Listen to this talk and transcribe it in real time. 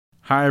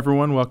Hi,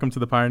 everyone. Welcome to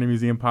the Pioneer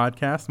Museum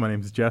podcast. My name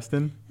is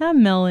Justin.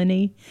 I'm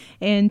Melanie,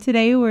 and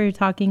today we're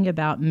talking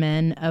about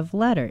men of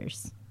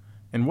letters.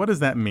 And what does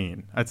that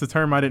mean? It's a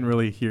term I didn't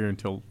really hear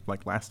until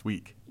like last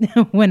week.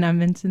 When I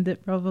mentioned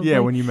it, probably.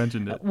 Yeah, when you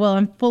mentioned it. Well,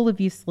 I'm full of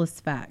useless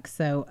facts.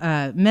 So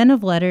men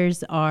of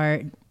letters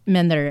are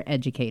men that are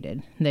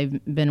educated. They've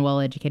been well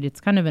educated. It's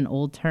kind of an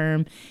old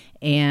term,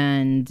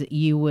 and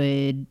you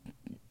would,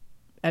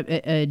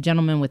 a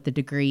gentleman with a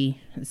degree,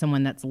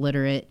 someone that's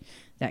literate,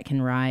 that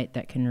can write,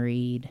 that can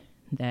read,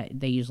 that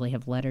they usually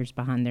have letters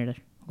behind their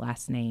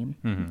last name.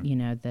 Mm-hmm. You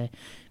know, the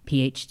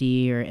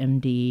PhD or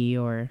MD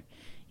or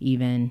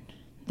even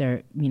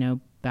their,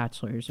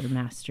 bachelor's or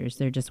master's.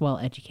 They're just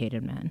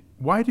well-educated men.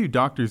 Why do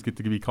doctors get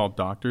to be called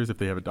doctors if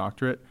they have a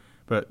doctorate,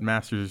 but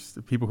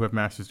people who have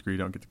master's degree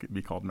don't get to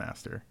be called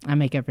master? I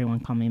make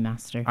everyone call me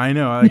master. I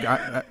know.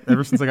 I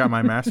ever since I got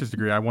my master's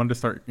degree, I wanted to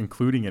start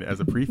including it as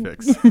a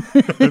prefix.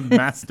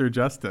 Master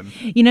Justin.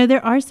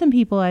 There are some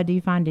people I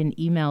do find in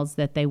emails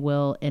that they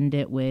will end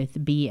it with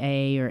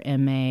BA or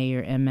MA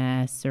or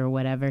MS or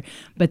whatever.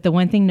 But the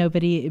one thing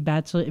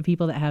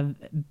people that have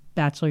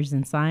bachelor's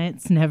in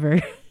science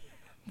never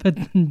put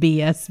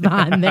BS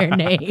behind their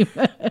name.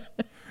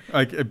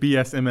 Like a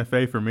BS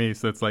MFA for me,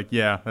 so it's like,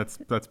 yeah,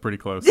 that's pretty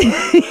close.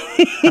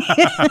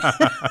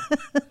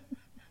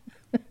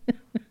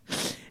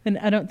 And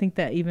I don't think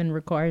that even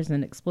requires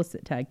an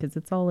explicit tag because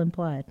it's all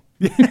implied.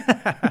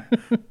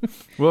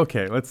 Well,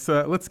 okay,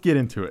 let's get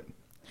into it.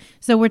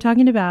 So we're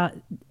talking about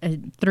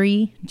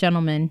 3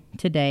 gentlemen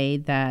today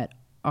that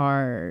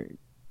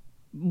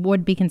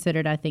would be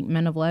considered, I think,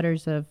 men of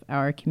letters of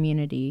our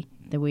community.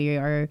 That we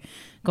are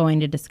going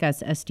to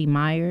discuss S.D.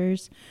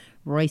 Myers,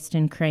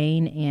 Royston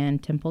Crane,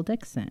 and Temple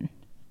Dixon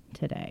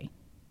today.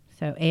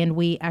 So, and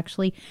we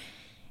actually,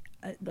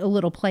 a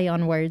little play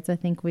on words, I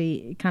think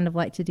we kind of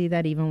like to do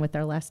that. Even with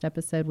our last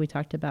episode, we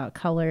talked about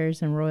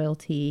colors and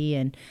royalty,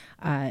 and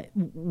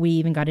we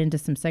even got into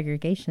some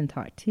segregation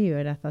talk too.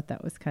 And I thought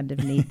that was kind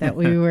of neat that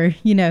we were,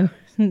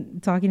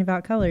 talking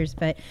about colors.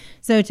 But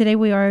so today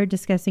we are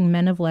discussing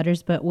men of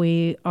letters, but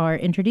we are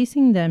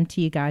introducing them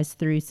to you guys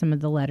through some of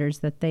the letters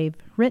that they've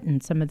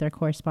written, some of their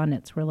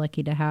correspondence. We're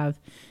lucky to have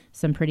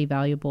some pretty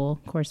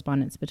valuable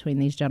correspondence between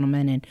these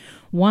gentlemen, and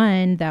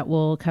one that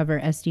will cover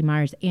S.D.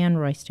 Myers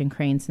and Royston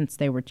Crane since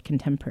they were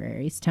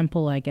contemporaries.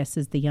 Temple, I guess,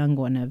 is the young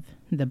one of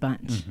the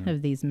bunch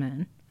of these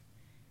men.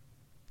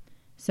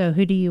 So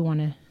who do you want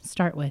to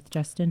start with,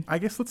 Justin? I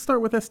guess let's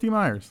start with S.D.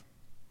 Myers.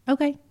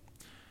 Okay.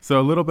 So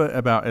a little bit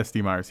about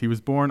S.D. Myers. He was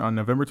born on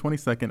November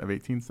 22nd of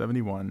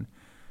 1871.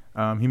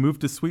 He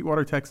moved to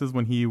Sweetwater, Texas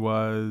when he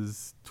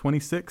was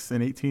 26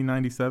 in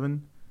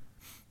 1897.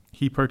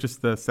 He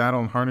purchased the saddle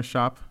and harness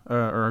shop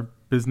or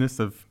business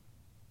of,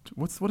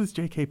 what does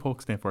J.K.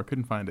 Polk stand for? I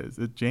couldn't find it. Is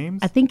it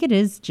James? I think it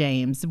is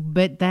James,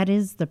 but that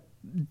is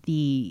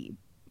the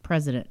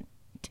president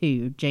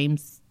too,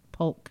 James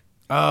Polk.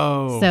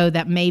 Oh. So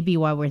that may be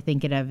why we're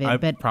thinking of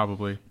it.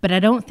 Probably. But I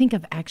don't think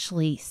I've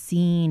actually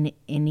seen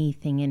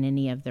anything in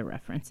any of the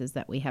references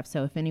that we have.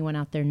 So if anyone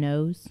out there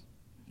knows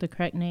the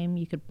correct name,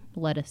 you could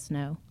let us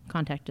know.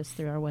 Contact us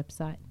through our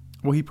website.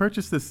 Well, he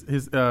purchased this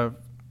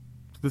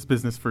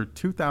business for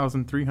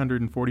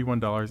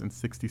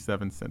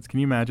 $2,341.67. Can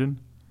you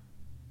imagine?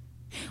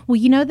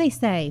 Well, they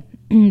say,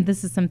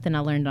 this is something I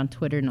learned on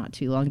Twitter not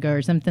too long ago,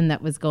 or something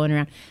that was going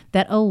around,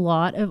 that a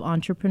lot of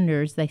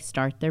entrepreneurs, they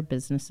start their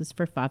businesses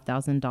for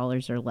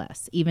 $5,000 or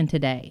less, even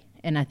today.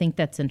 And I think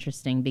that's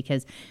interesting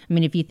because,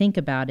 if you think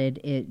about it,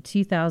 a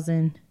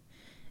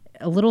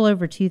little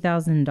over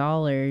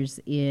 $2,000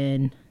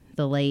 in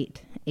the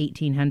late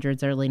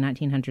 1800s, early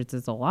 1900s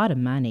is a lot of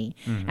money.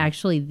 Mm-hmm.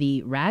 Actually,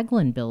 the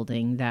Raglan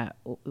building that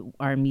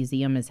our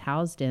museum is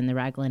housed in, the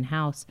Raglan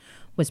House,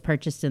 was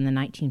purchased in the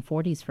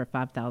 1940s for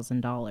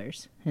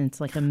 $5,000. And it's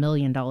like $1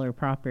 million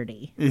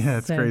property. Yeah,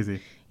 it's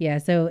crazy. Yeah,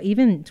 so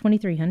even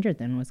 $2,300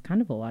 then was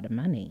kind of a lot of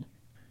money.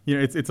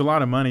 It's a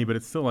lot of money, but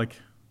it's still like,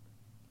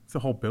 it's a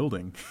whole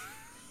building.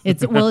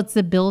 It's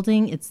the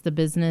building, it's the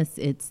business,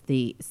 it's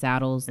the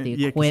saddles,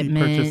 the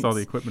equipment. He purchased all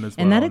the equipment as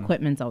well. And that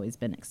equipment's always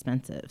been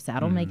expensive.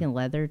 Saddle making,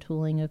 leather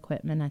tooling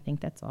equipment, I think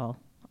that's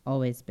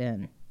always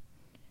been.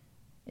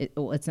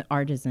 It's an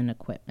artisan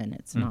equipment.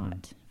 It's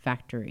not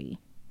factory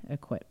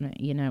equipment,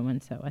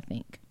 and so I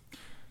think.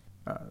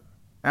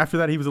 After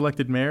that, he was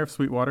elected mayor of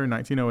Sweetwater in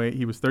 1908.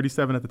 He was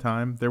 37 at the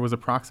time. There was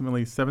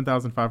approximately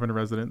 7,500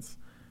 residents.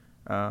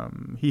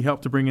 He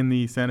helped to bring in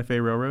the Santa Fe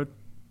Railroad.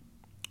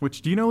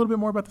 Do you know a little bit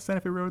more about the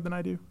Santa Fe Railroad than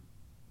I do?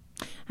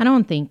 I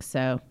don't think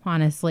so.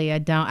 Honestly, I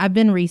don't. I've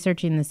been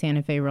researching the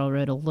Santa Fe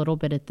Railroad a little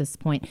bit at this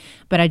point,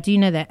 but I do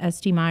know that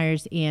S.D.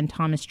 Myers and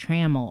Thomas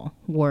Trammell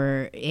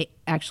were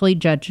actually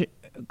Judge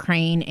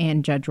Crane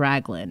and Judge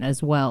Raglan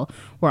as well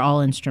were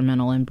all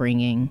instrumental in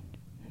bringing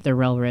the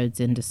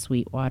railroads into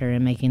Sweetwater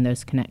and making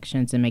those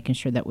connections and making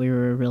sure that we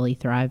were a really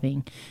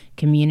thriving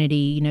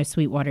community.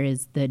 Sweetwater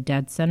is the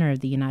dead center of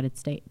the United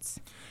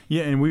States.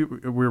 Yeah, and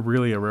we're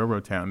really a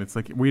railroad town. It's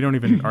like we don't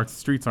even our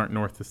streets aren't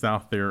north to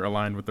south; they're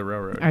aligned with the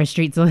railroad. Our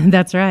streets,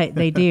 that's right,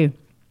 they do.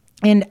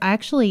 And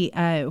actually,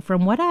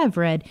 from what I've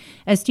read,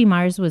 S.D.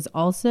 Myers was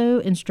also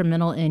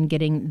instrumental in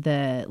getting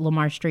the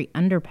Lamar Street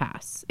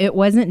underpass. It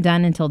wasn't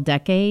done until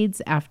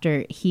decades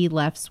after he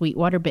left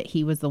Sweetwater, but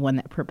he was the one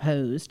that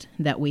proposed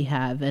that we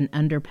have an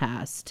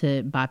underpass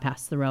to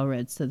bypass the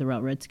railroads so the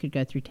railroads could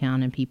go through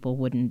town and people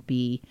wouldn't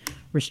be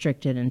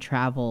restricted and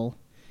travel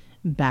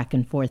back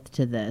and forth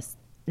to this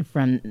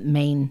from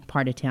main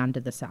part of town to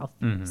the south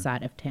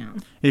side of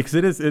town. Yeah,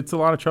 because it's a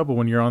lot of trouble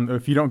when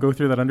if you don't go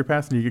through that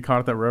underpass and you get caught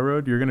at that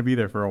railroad, you're going to be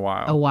there for a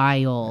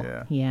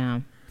while.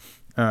 Yeah.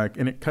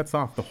 And it cuts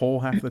off the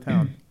whole half of the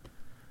town.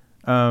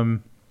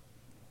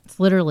 It's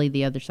literally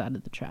the other side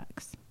of the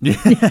tracks.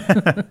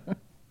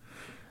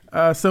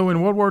 So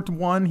in World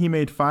War I, he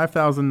made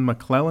 5,000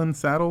 McClellan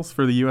saddles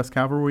for the U.S.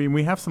 cavalry. And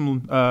we have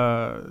some...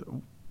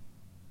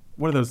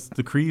 what are those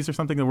decrees or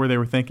something where they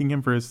were thanking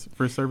him for his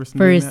service?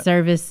 For his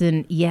service,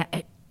 and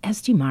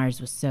S.D.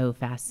 Myers was so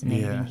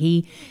fascinating.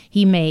 Yeah.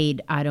 He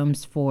made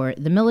items for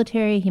the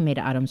military. He made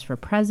items for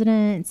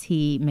presidents.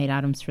 He made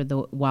items for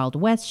the Wild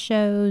West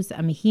shows.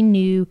 I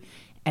mean,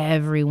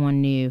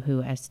 everyone knew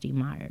who S.D.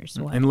 Myers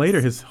was. And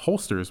later, his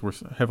holsters were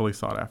heavily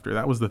sought after.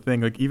 That was the thing.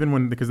 Like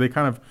because they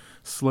kind of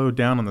slowed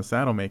down on the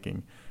saddle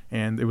making.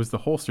 And it was the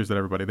holsters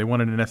that they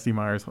wanted an S.D.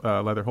 Myers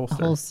leather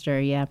holster. A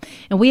holster, yeah.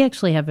 And we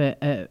actually have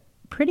a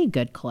pretty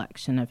good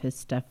collection of his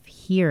stuff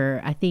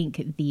here. I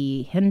think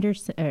the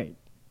Henderson, it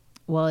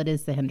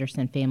is the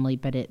Henderson family,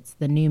 but it's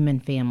the Newman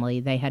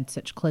family. They had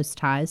such close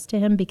ties to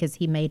him because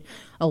he made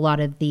a lot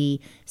of the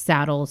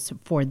saddles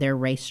for their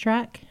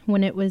racetrack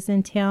when it was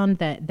in town,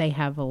 that they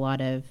have a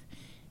lot of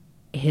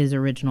his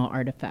original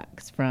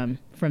artifacts from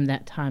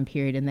that time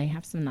period, and they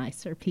have some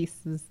nicer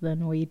pieces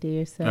than we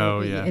do.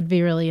 So it'd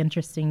be really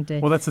interesting to...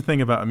 Well, that's the thing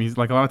about him. He's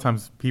like, a lot of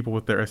times people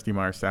with their S.D.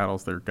 Myers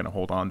saddles, they're going to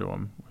hold on to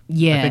them.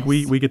 Yeah, I think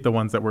we get the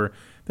ones that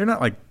they're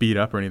not like beat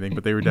up or anything,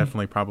 but they were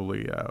definitely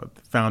probably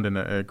found in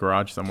a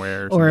garage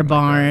somewhere. Or a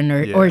barn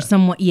or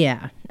someone.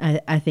 Yeah,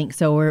 I think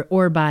so.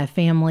 Or by a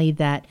family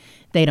that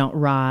they don't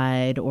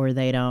ride or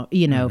they don't,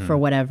 for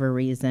whatever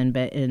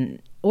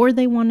reason, or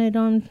they wanted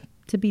them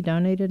to be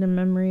donated in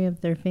memory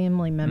of their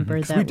family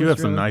member. We do have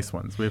some nice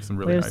ones. We have some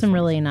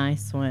really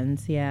nice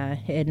ones. Yeah.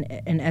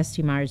 And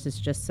S.D. Myers is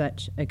just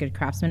such a good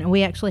craftsman. And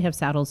we actually have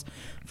saddles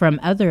from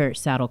other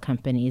saddle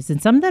companies,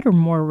 and some that are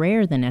more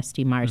rare than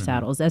S.D. Myers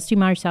saddles. S.D.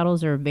 Myers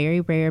saddles are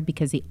very rare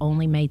because he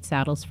only made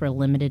saddles for a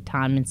limited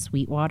time in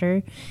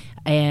Sweetwater.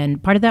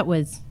 And part of that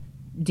was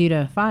due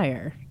to a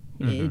fire.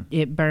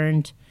 It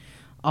burned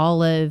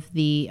all of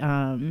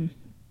the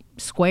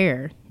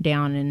square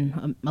down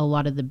in a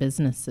lot of the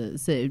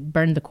businesses. It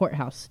burned the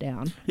courthouse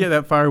down. Yeah,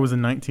 that fire was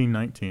in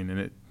 1919,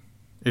 and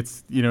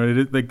it's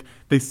like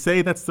they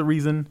say that's the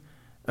reason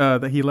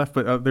that he left,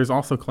 but there's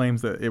also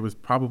claims that it was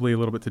probably a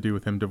little bit to do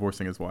with him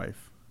divorcing his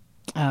wife.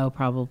 Oh,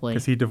 probably.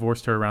 Because he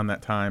divorced her around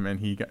that time,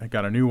 and he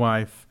got a new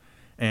wife,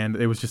 and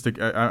it was just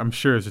I'm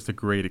sure it's just a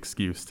great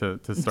excuse to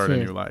start a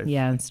new life.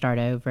 Yeah, and start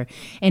over.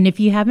 And if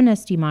you have an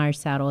S.D. Myers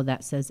saddle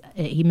that says,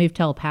 he moved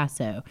to El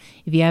Paso,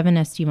 if you have an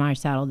S.D.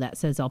 Myers saddle that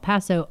says El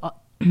Paso,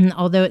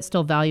 although it's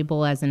still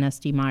valuable as an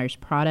S.D. Myers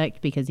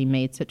product because he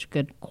made such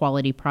good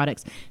quality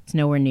products, it's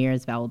nowhere near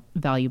as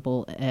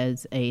valuable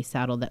as a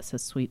saddle that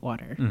says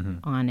Sweetwater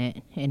on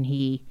it. And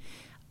he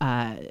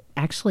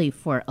actually,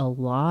 for a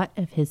lot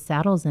of his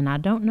saddles, and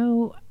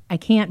I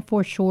can't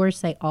for sure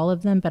say all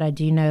of them, but I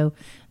do know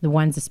the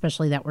ones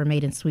especially that were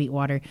made in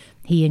Sweetwater,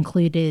 he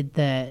included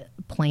the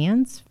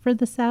plans for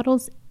the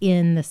saddles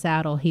in the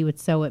saddle. He would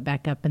sew it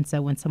back up, and so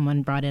when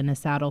someone brought in a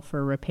saddle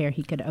for repair,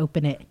 he could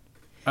open it.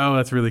 Oh,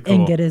 that's really cool.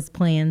 And get his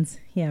plans,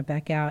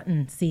 back out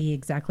and see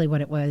exactly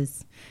what it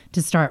was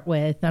to start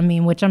with. I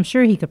mean, which I'm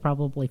sure he could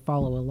probably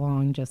follow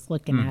along just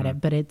looking at it,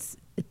 but it's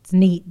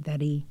neat that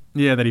he...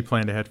 Yeah, that he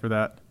planned ahead for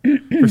that,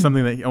 for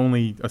something that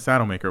only a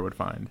saddle maker would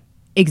find.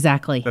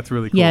 Exactly. That's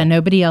really cool. Yeah,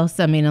 nobody else,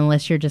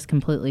 unless you're just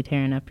completely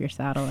tearing up your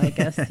saddle, I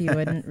guess you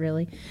wouldn't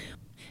really.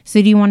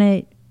 So do you want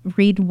to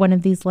read one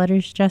of these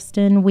letters,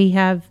 Justin? We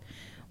have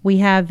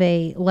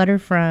a letter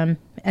from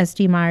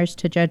S.D. Myers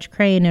to Judge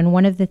Crane, and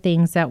one of the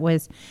things that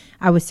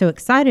I was so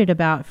excited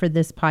about for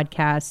this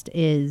podcast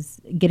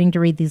is getting to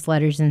read these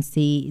letters and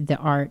see the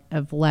art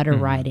of letter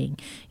writing.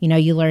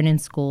 You learn in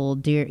school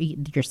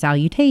your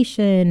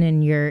salutation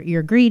and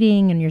your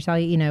greeting and your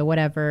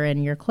whatever,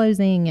 and your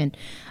closing,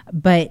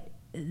 but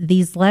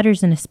these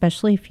letters, and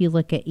especially if you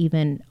look at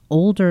even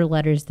older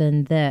letters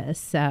than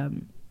this,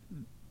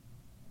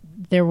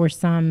 there were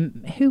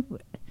some who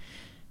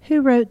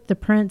wrote The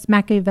Prince?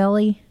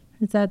 Machiavelli?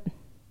 Is that,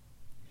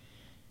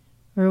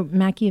 or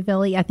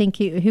Machiavelli? I think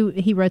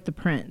he wrote The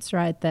Prince,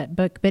 right? That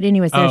book. But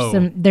anyways,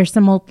 there's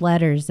some old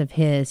letters of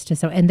his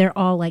and they're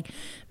all like,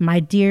 my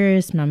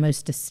dearest, my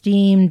most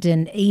esteemed,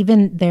 and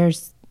even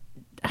there's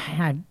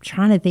I'm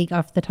trying to think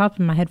off the top of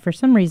my head. For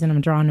some reason,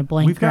 I'm drawing a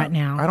blank right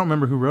now. I don't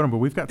remember who wrote them, but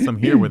we've got some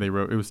here where they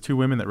wrote. It was two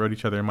women that wrote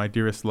each other, "My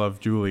dearest love,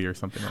 Julie," or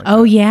something like that.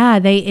 Oh yeah,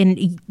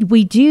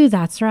 we do.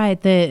 That's right.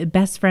 The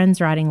best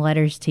friends writing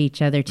letters to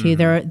each other too.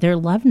 They're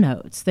love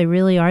notes. They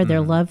really are.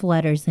 They're love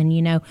letters. And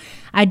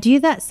I do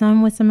that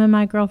some with some of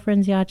my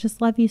girlfriends. Yeah, I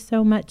just love you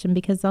so much, and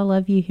because I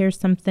love you, here's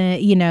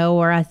something.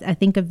 Or I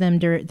think of them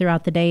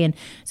throughout the day, and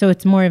so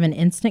it's more of an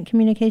instant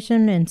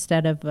communication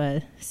instead of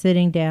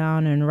sitting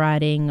down and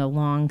writing a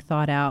long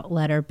thought out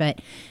letter.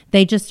 But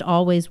they just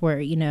always were,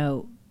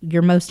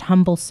 your most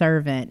humble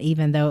servant,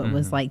 even though it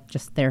was like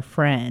just their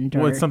friend.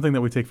 Well, it's something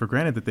that we take for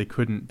granted that they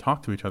couldn't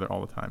talk to each other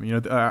all the time.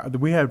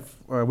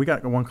 We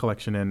got one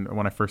collection in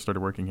when I first started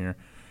working here,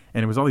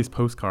 and it was all these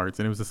postcards,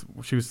 and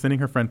she was sending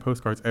her friend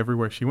postcards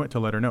everywhere she went to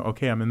let her know,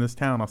 okay, I'm in this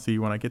town, I'll see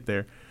you when I get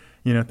there.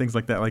 Things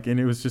like that. And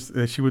it was just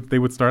they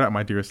would start out,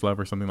 "My dearest love,"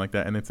 or something like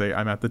that, and they'd say,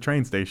 "I'm at the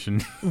train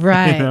station."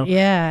 Right.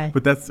 Yeah.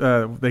 But that's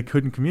they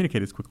couldn't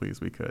communicate as quickly as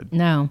we could.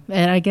 No,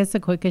 and I guess the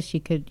quickest you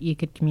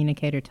could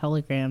communicate are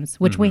telegrams,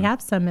 which we have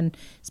some, and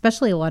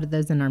especially a lot of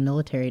those in our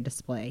military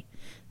display,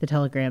 the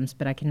telegrams.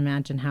 But I can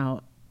imagine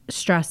how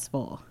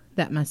stressful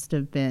that must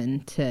have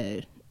been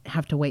to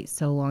have to wait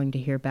so long to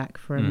hear back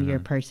from your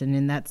person,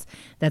 and that's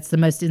the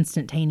most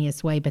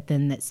instantaneous way, but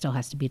then that still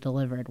has to be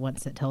delivered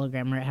once that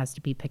telegram, or it has to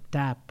be picked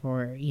up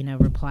or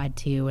replied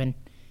to. And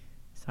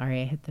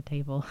sorry, I hit the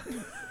table.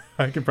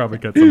 I could probably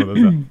cut some of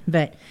those out.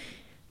 But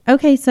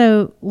okay,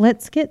 so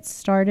let's get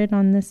started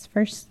on this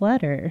first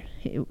letter.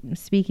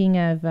 Speaking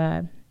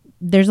of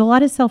there's a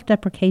lot of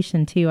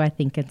self-deprecation too, I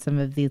think, in some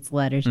of these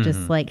letters,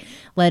 just like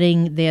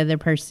letting the other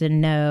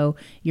person know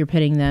you're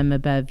putting them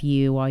above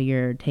you while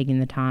you're taking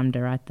the time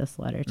to write this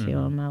letter to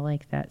them. I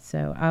like that.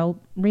 So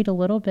I'll read a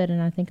little bit,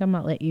 and I think I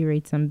might let you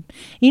read some.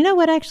 You know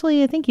what?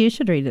 Actually, I think you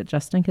should read it,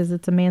 Justin, because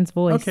it's a man's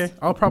voice. Okay,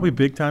 I'll probably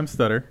big time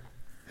stutter.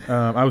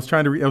 I was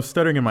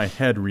stuttering in my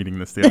head reading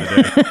this the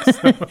other day.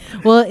 So.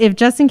 Well, if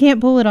Justin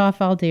can't pull it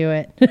off, I'll do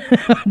it.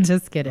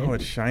 Just kidding. Oh,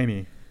 it's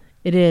shiny.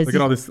 It is. Look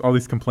at all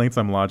these complaints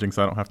I'm lodging,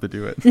 so I don't have to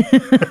do it.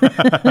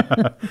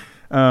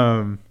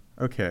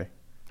 Okay.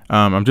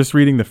 I'm just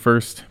reading the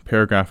first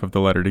paragraph of the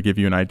letter to give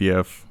you an idea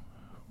of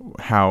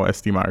how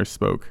S.D. Myers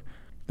spoke.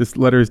 This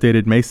letter is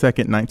dated May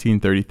 2nd,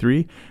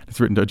 1933. It's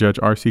written to Judge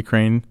R.C.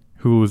 Crane,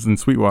 who was in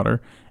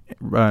Sweetwater,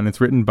 and it's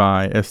written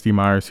by S.D.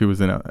 Myers, who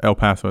was in El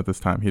Paso at this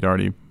time. He'd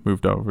already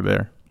moved over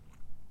there.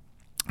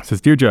 It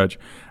says, "Dear Judge,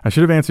 I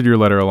should have answered your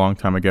letter a long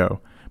time ago.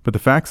 But the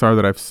facts are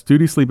that I've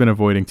studiously been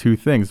avoiding two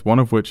things, one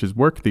of which is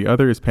work, the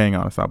other is paying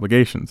honest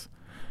obligations.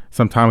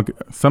 Some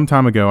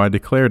time ago, I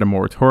declared a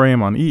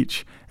moratorium on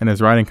each, and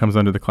as writing comes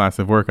under the class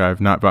of work, I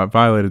have not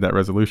violated that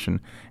resolution.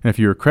 And if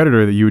you were a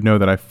creditor, that you would know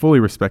that I fully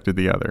respected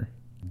the other.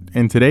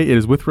 And today it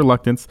is with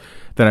reluctance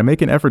that I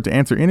make an effort to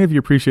answer any of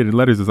your appreciated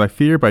letters, as I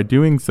fear by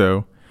doing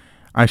so,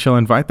 I shall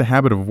invite the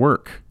habit of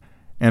work.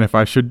 And if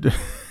I should,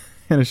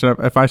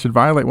 if I should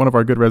violate one of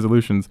our good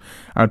resolutions,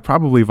 I would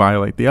probably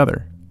violate the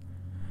other.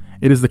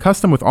 It is the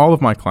custom with all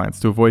of my clients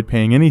to avoid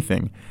paying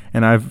anything,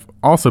 and I've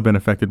also been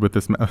affected with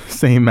this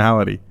same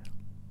malady.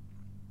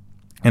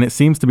 And it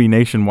seems to be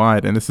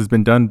nationwide, and this has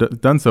been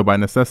done so by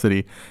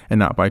necessity and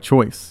not by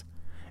choice.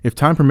 If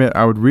time permit,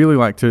 I would really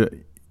like to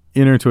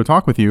enter into a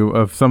talk with you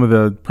of some of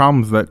the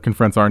problems that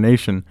confronts our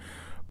nation,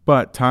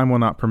 but time will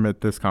not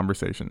permit this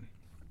conversation."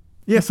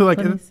 Yeah, so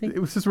it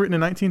was just written in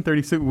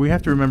 1936. We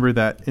have to remember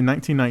that in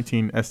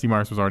 1919, S.D.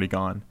 Myers was already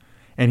gone.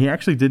 And he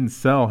actually didn't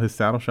sell his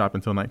saddle shop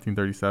until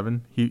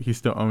 1937. He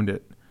still owned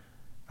it.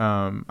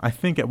 I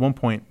think at one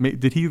point,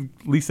 did he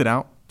lease it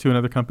out to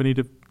another company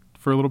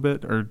for a little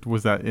bit? Or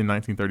was that in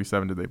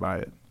 1937 did they buy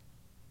it?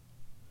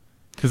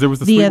 Because there was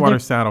the Sweetwater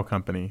Saddle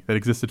Company that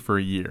existed for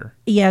a year.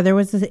 Yeah, there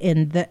was,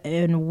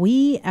 and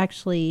we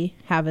actually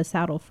have a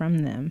saddle from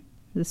them,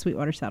 the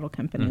Sweetwater Saddle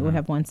Company. We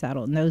have one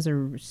saddle, and those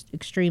are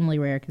extremely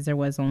rare because there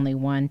was only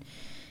one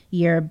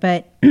year.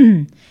 But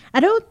I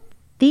don't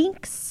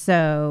think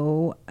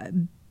so,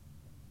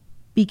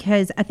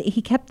 because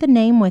he kept the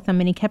name with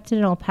him, and he kept it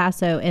in El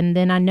Paso. And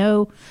then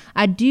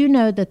I do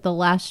know that the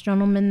last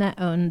gentleman that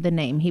owned the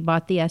name, he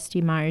bought the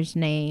S.D. Myers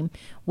name.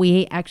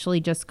 We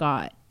actually just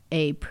got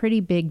a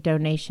pretty big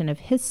donation of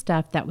his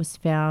stuff that was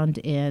found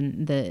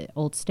in the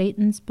old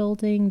Statons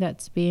building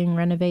that's being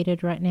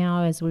renovated right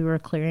now. As we were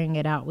clearing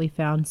it out, we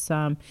found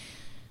some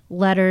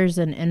letters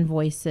and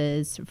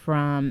invoices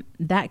from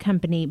that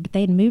company, but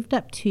they had moved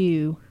up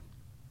to,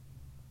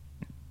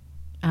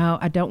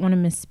 I don't want to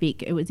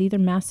misspeak. It was either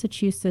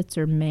Massachusetts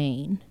or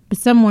Maine, but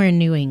somewhere in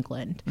New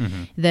England.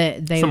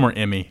 Somewhere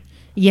Emmy.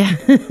 Yeah.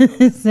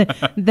 So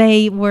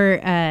they were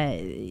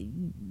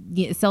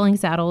selling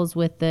saddles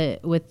with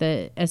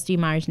the S.D.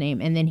 Myers name,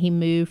 and then he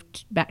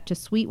moved back to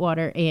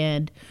Sweetwater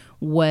and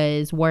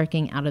was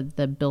working out of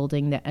the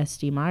building that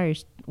S.D.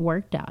 Myers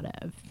worked out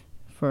of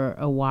for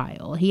a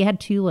while. He had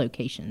two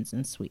locations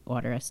in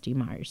Sweetwater, S.D.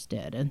 Myers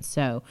did. And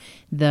so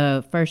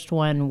the first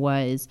one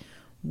was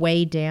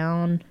way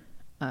down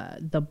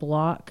the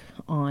block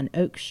on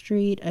Oak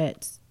Street.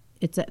 It's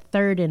at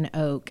 3rd and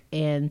Oak,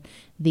 and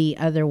the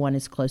other one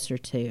is closer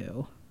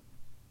to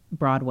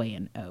Broadway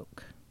and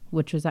Oak,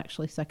 which was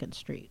actually 2nd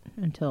Street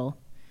until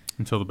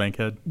the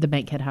Bankhead? The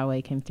Bankhead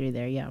Highway came through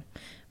there, yeah.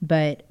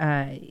 But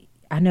I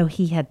know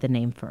he had the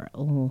name for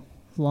a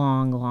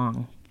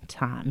long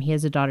time. He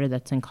has a daughter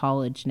that's in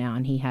college now,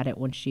 and he had it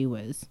when she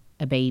was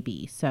a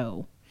baby.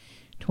 So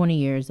 20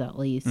 years at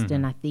least,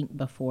 and I think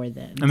before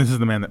then. And this is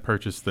the man that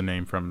purchased the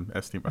name from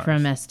S.D. Myers.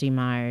 From S.D.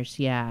 Myers,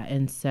 yeah.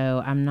 And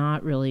so I'm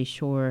not really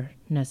sure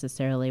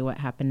necessarily what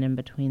happened in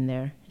between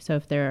there. So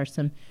if there are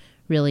some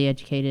really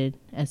educated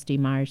S.D.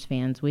 Myers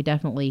fans, we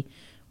definitely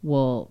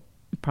will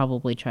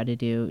probably try to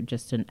do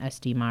just an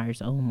S.D.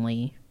 Myers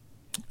only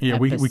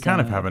episode. we kind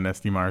of have an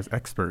S.D. Myers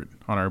expert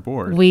on our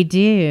board. We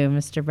do,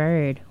 Mr.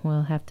 Bird.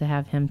 We'll have to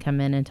have him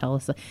come in and tell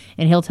us,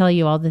 and he'll tell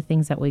you all the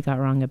things that we got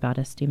wrong about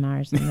S.D.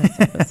 Myers in this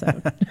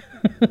episode.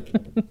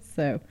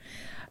 So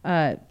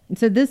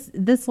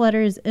this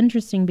letter is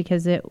interesting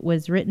because it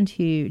was written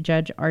to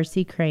Judge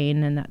R.C.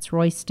 Crane, and that's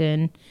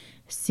Royston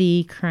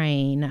C.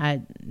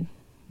 Crane.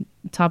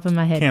 Top of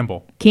my head.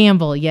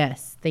 Campbell,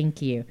 yes.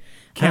 Thank you.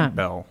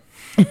 Campbell.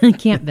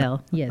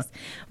 Campbell, yes.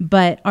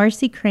 But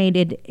R.C.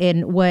 Crane,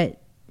 and what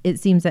it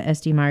seems that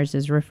S.D. Myers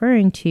is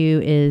referring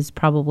to is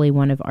probably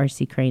one of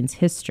R.C. Crane's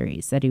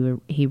histories that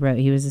he wrote.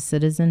 He was a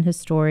citizen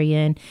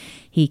historian.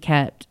 He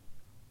kept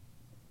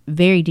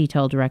very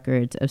detailed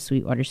records of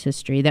Sweetwater's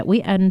history that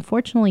we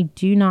unfortunately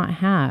do not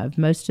have.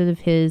 Most of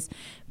his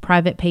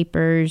private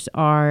papers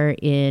are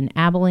in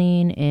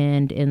Abilene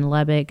and in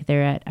Lubbock.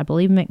 They're at, I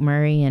believe,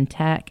 McMurray and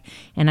Tech,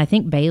 and I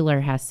think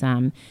Baylor has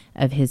some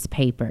of his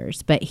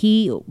papers. But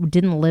he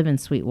didn't live in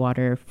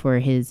Sweetwater for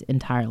his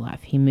entire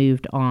life. He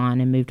moved on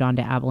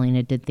to Abilene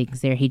and did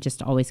things there. He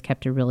just always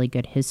kept a really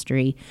good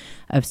history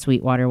of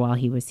Sweetwater while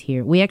he was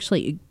here.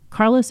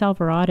 Carlos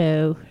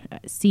Alvarado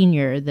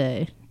Sr.,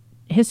 the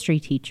history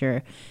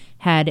teacher,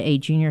 had a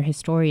junior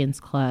historians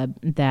club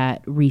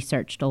that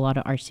researched a lot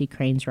of R.C.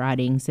 Crane's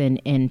writings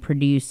and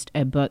produced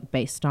a book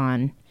based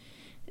on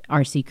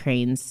R.C.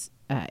 Crane's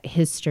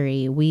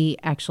history. We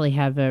actually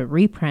have a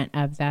reprint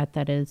of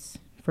that is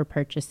for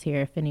purchase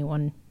here if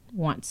anyone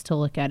wants to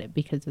look at it,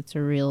 because it's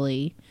a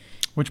really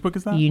Which book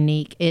is that?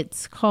 Unique.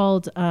 It's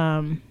called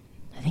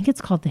I think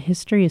it's called The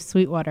History of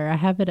Sweetwater. I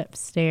have it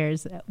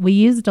upstairs. We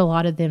used a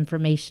lot of the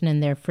information in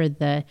there for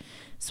the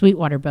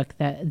Sweetwater book,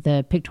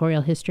 the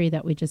pictorial history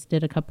that we just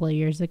did a couple of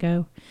years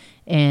ago.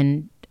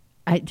 And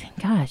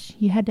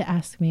you had to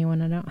ask me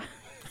when I don't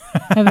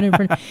have it in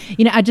front.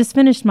 I just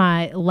finished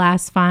my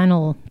last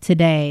final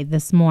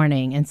this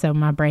morning. And so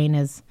my brain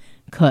is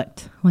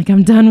cooked. Like,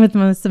 I'm done with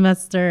my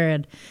semester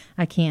and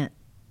I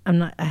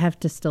have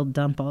to still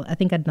I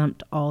think I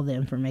dumped all the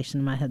information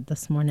in my head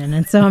this morning.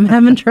 And so I'm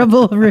having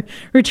trouble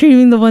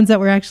retrieving the ones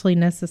that were actually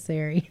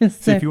necessary.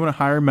 So if you want to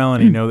hire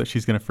Melanie, know that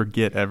she's going to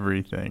forget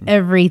everything.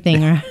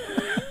 Everything.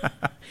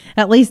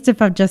 At least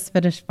if I've just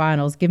finished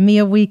finals. Give me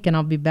a week and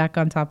I'll be back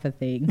on top of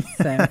things.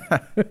 So.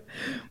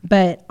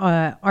 But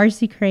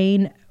R.C.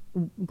 Crane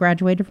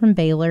graduated from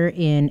Baylor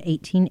in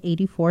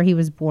 1884. He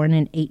was born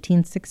in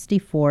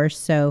 1864.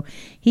 So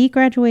he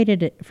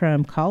graduated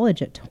from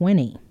college at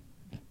 20.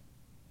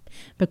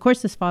 But of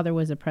course, his father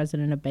was a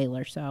president of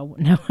Baylor, so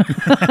no,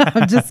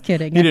 I'm just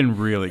kidding. He didn't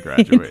really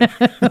graduate.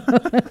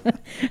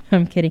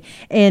 I'm kidding.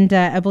 And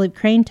I believe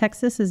Crane,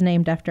 Texas is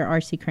named after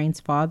R.C. Crane's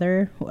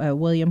father,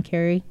 William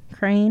Carey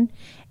Crane.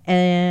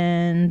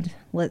 And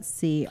let's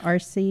see,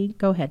 R.C.,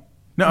 go ahead.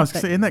 No, I was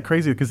going to say, isn't that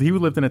crazy? Because he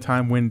lived in a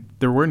time when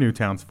there were new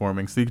towns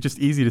forming. So it's just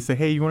easy to say,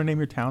 hey, you want to name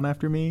your town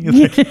after me?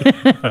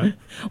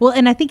 Well,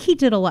 and I think he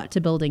did a lot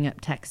to building up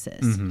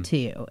Texas,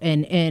 too.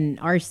 And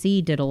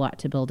R.C. did a lot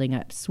to building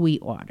up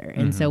Sweetwater.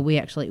 And so we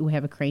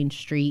have a Crane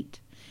Street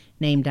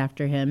named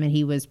after him. And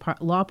he was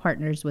law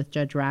partners with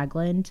Judge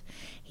Ragland.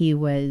 He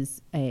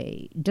was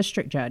a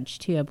district judge,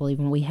 too, I believe.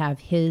 And we have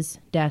his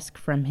desk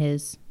from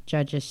his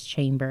judge's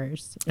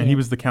chambers. And he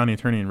was the county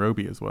attorney in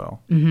Roby as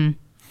well. Mm-hmm.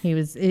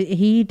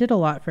 He did a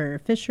lot for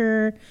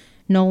Fisher,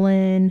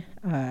 Nolan,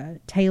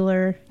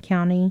 Taylor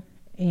County,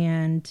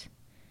 and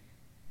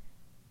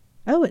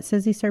it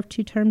says he served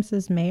 2 terms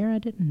as mayor. I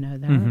didn't know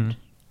that.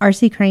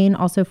 R.C. Crane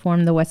also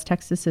formed the West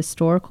Texas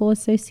Historical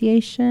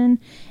Association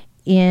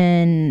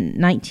in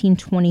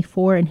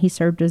 1924, and he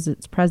served as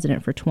its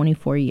president for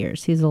 24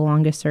 years. He's the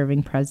longest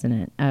serving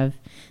president of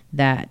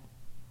that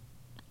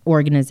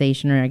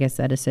organization, or I guess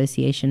that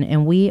association.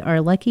 And we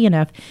are lucky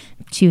enough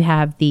to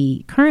have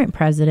the current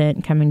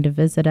president coming to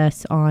visit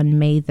us on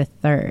May the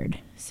 3rd.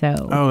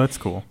 So that's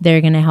cool. They're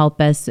going to help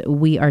us.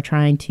 We are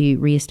trying to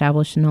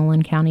reestablish the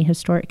Nolan County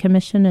Historic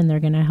Commission, and they're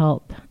going to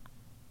help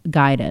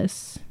guide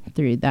us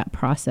through that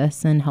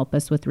process and help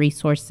us with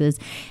resources.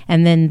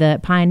 And then the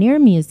Pioneer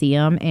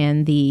Museum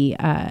and the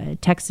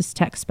Texas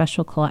Tech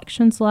Special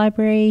Collections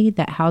Library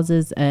that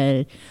houses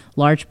a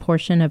large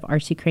portion of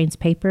R.C. Crane's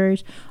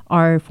papers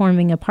are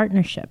forming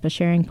a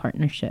sharing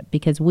partnership,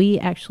 because we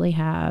actually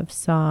have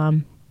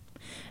some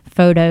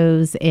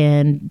photos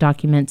and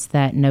documents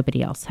that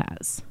nobody else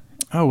has.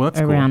 Oh, well,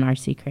 that's around cool.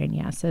 R.C. Crane.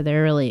 Yeah, so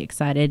they're really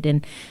excited.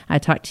 And I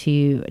talked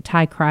to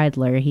Ty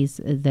Kreidler. He's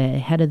the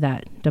head of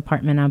that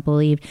department, I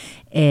believe,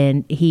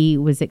 and he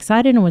was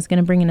excited and was going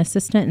to bring an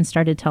assistant and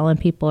started telling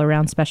people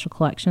around Special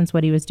Collections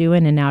what he was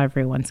doing. And now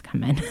everyone's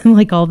coming,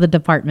 like all the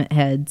department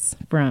heads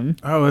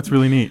Oh, that's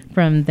really neat.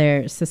 from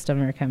their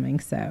system are coming.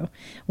 So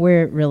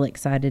we're really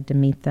excited to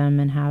meet them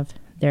and have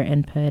their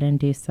input and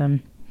do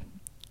some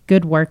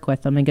good work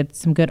with them and get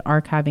some good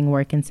archiving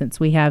work. And since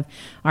we have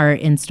our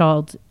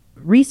installed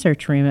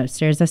research room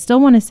upstairs, I still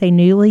want to say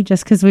newly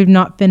just because we've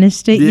not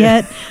finished it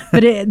yet,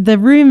 but the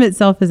room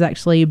itself has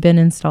actually been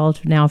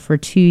installed now for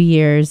 2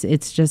 years.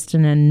 It's just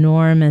an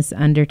enormous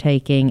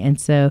undertaking, and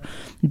so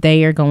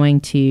they are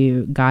going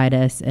to guide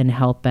us and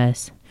help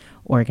us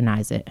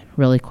organize it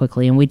really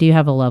quickly. And we do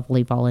have a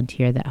lovely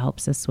volunteer that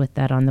helps us with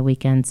that on the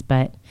weekends,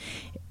 but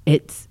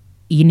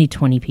you need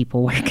 20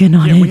 people working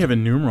on it. Yeah, we have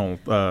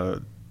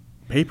innumerable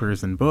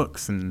papers and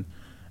books, and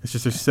it's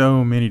just there's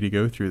so many to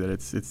go through that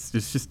it's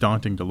just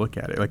daunting to look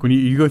at it. Like when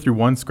you go through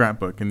one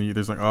scrapbook and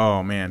there's like,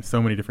 oh man,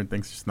 so many different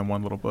things just in the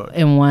one little book.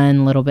 In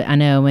one little bit, I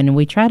know. And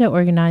we try to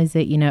organize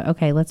it,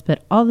 okay, let's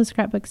put all the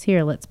scrapbooks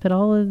here, let's put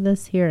all of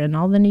this here, and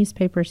all the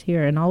newspapers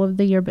here, and all of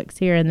the yearbooks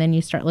here. And then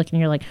you start looking,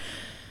 you're like,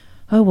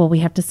 oh, well, we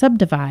have to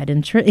subdivide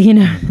and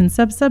and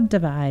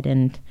subdivide,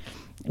 and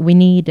we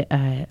need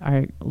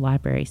our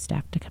library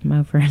staff to come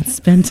over and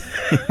spend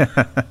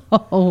a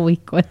whole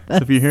week with us.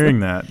 So if you're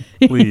hearing that,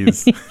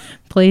 please.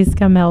 Please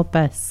come help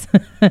us.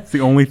 It's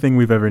the only thing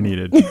we've ever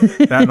needed.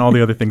 That and all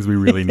the other things we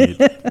really need.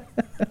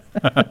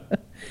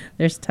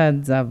 There's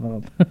tons of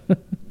them.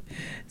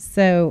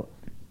 So.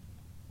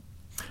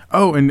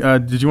 Oh, and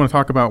did you want to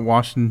talk about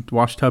Wash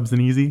Tubbs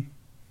and Easy?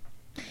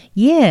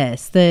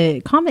 Yes,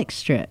 the comic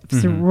strips.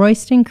 Mm-hmm.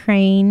 Royston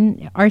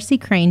Crane, R.C.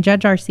 Crane,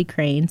 Judge R.C.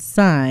 Crane's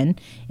son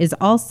is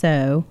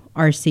also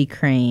R.C.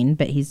 Crane,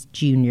 but he's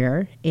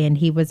junior, and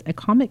he was a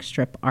comic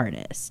strip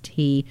artist.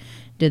 He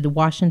did the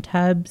Wash and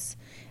Tubbs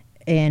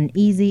and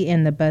Easy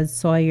and the Buzz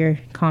Sawyer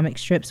comic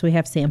strips. We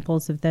have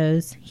samples of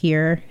those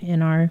here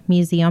in our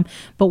museum.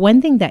 But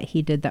one thing that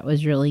he did that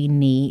was really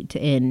neat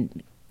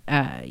and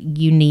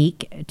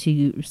unique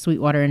to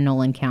Sweetwater and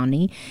Nolan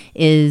County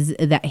is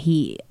that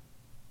he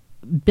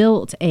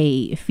built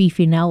a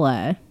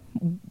Fifinella.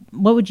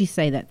 What would you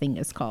say that thing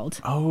is called?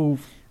 Oh,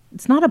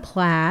 it's not a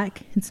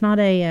plaque. It's not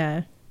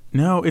a.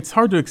 No, it's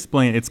hard to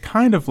explain. It's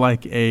kind of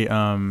like a.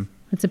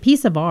 It's a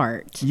piece of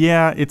art.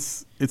 Yeah,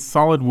 it's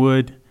solid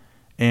wood,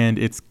 and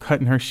it's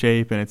cut in her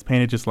shape, and it's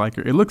painted just like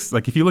her. It looks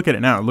like if you look at it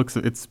now,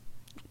 it's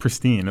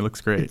pristine. It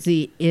looks great.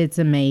 It's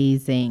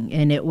amazing,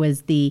 and it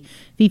was the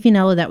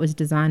Fifinella that was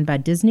designed by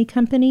Disney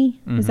Company.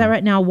 Mm-hmm. Is that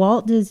right? Now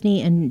Walt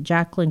Disney and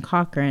Jacqueline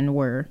Cochran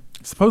were.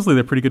 Supposedly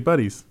they're pretty good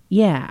buddies.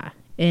 Yeah.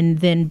 And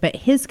then, but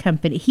his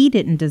company, he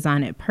didn't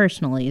design it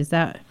personally. Is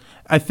that?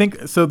 I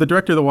think so. The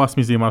director of the Wasp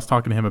Museum, I was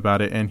talking to him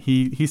about it, and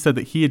he said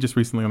that he had just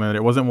recently learned that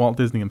it wasn't Walt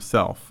Disney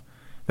himself,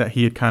 that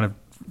he had kind of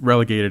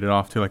relegated it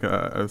off to like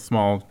a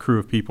small crew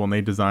of people, and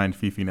they designed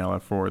Fifinella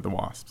for the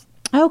Wasps.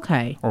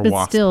 Okay. Or but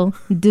wasp. Still,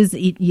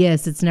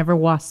 yes, it's never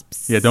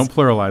wasps. Yeah, don't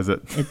pluralize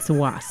it. It's a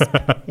wasp.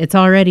 It's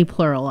already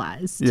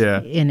pluralized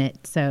in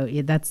it. So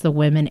that's the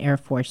Women Air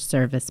Force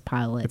Service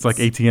pilots. It's like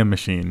ATM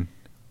machine.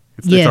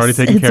 It's already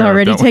taken care of. It's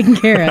already taken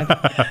care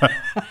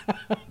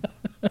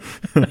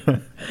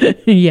of.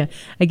 Yeah.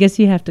 I guess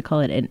you have to call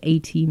it an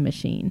AT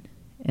machine.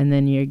 And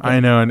then you're good. I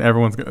know, and they're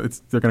going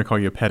to call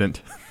you a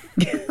pedant.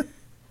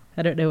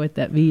 I don't know what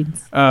that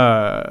means.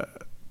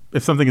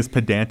 If something is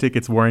pedantic,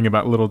 it's worrying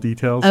about little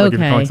details. Okay. Like if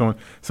you're calling someone,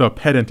 so a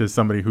pedant is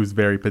somebody who's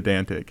very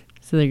pedantic.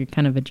 So they're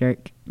kind of a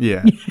jerk.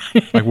 Yeah,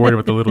 like worried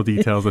about the little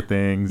details of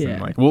things,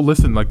 and like, well,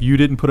 listen, like you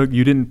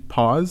didn't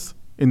pause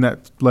in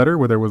that letter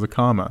where there was a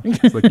comma.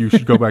 It's like you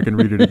should go back and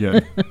read it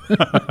again.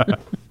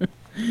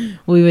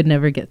 We would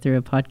never get through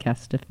a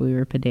podcast if we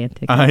were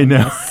pedantic. I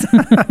know.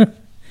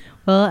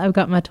 Well, I've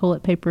got my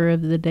toilet paper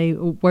of the day,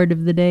 word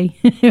of the day.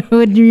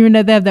 Would you even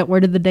know they have that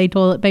word of the day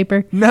toilet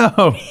paper?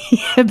 No.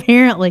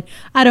 Apparently.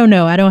 I don't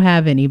know. I don't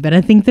have any, but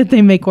I think that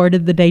they make word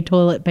of the day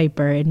toilet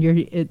paper, and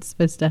it's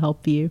supposed to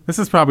help you. This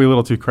is probably a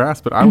little too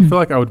crass, but I would feel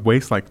like I would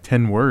waste like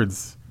 10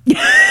 words.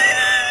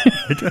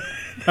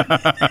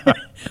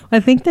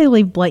 I think they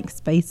leave blank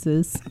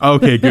spaces.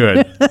 Okay,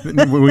 good.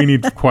 We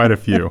need quite a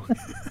few.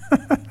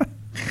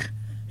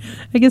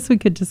 I guess we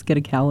could just get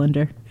a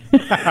calendar.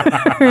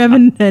 Or have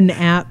an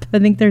app. I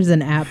think there's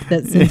an app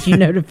that sends you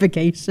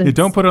notifications. Yeah,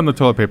 don't put it on the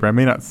toilet paper. I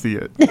may not see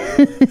it.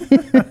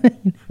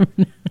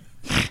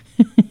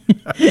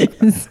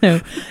 So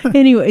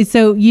anyway,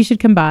 so you should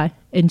come by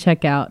and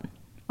check out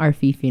our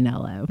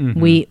Fifinella.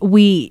 Mm-hmm.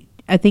 We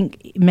I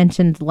think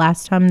mentioned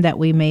last time that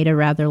we made a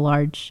rather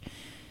large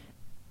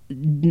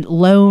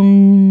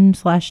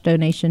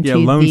loan/donation. Yeah,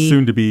 loan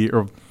soon to be,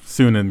 or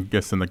soon, I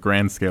guess in the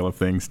grand scale of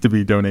things, to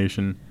be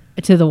donation.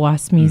 To the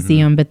Wasp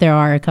Museum, mm-hmm. But there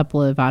are a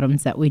couple of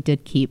items that we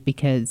did keep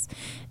because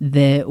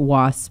the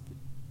Wasp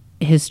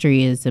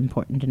history is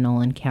important to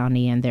Nolan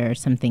County, and there are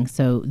some things.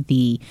 So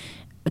the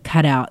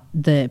cutout,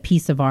 the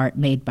piece of art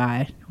made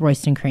by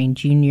Royston Crane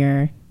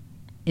Jr.,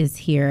 is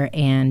here,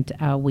 and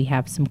we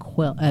have some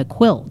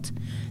quilt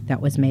that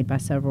was made by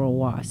several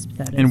wasps.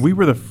 And we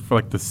were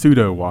the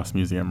pseudo wasp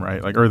museum,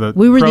 right? Like, or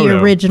we were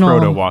the original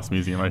proto wasp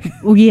museum.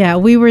 Yeah,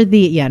 we were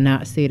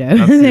not pseudo.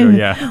 Not pseudo,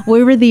 yeah.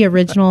 We were the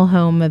original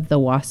home of the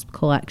wasp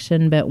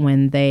collection, but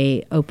when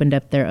they opened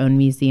up their own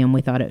museum,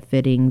 we thought it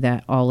fitting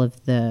that all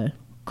of the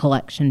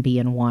collection be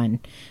in one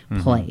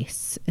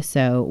place.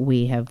 So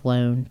we have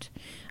loaned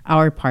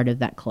our part of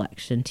that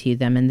collection to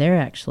them, and they're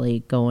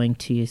actually going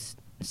to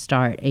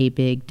start a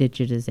big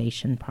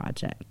digitization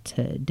project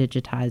to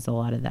digitize a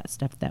lot of that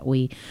stuff that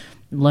we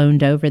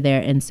loaned over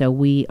there, and so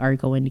we are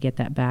going to get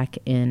that back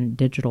in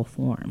digital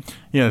form.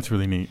 Yeah, that's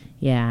really neat.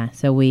 Yeah,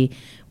 so we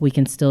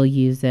can still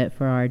use it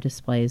for our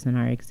displays and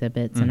our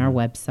exhibits and our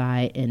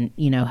website, and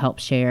help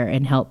share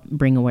and help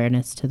bring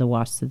awareness to the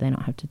WASP so they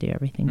don't have to do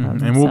everything by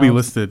themselves. And we'll be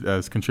listed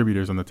as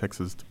contributors on the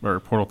Texas or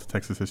Portal to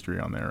Texas History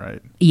on there,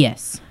 right?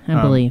 Yes,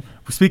 I believe.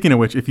 Speaking of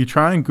which, if you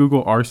try and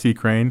Google R.C.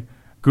 Crane,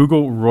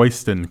 Google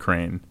Royston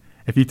Crane.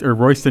 Or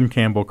Royston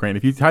Campbell Crane.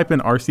 If you type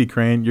in R.C.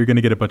 Crane, you're going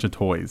to get a bunch of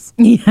toys.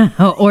 Yeah,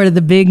 or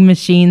the big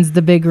machines,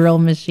 the big real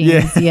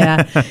machines.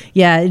 Yeah.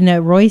 Yeah. No,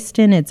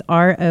 Royston, it's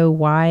Royston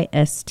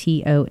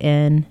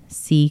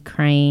C.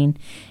 Crane.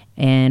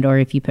 Or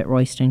if you put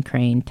Royston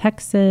Crane,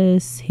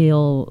 Texas,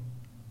 he'll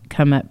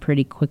come up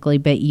pretty quickly.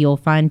 But you'll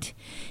find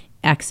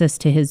access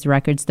to his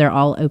records. They're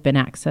all open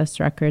access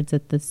records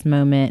at this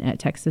moment at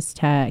Texas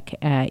Tech,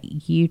 at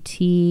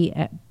UT,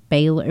 at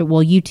Baylor.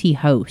 Well, UT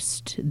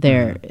host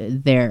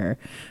their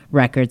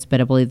records, but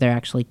I believe they're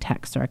actually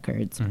Tech's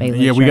records.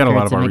 Yeah, we got a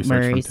lot of our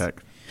research from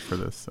Tech for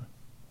this. So.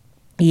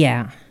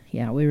 Yeah,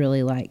 we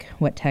really like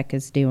what Tech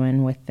is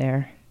doing with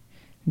their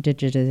I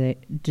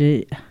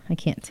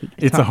can't see.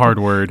 It's a hard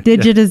word.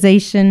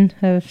 Digitization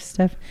of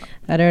stuff.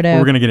 I don't know.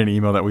 We're gonna get an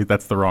email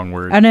that's the wrong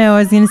word. I know. I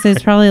was gonna say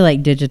it's probably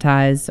like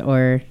digitize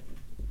or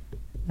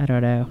I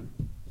don't know,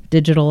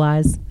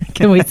 digitalize.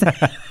 Can we say?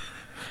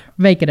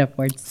 Make it up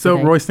words. So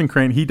today. Royston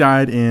Crane, he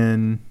died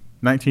in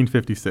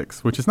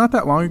 1956, which is not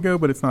that long ago,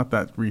 but it's not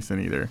that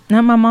recent either.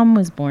 No, my mom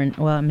was born.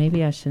 Well,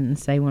 maybe I shouldn't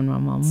say when my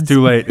mom was. It's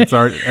too late. It's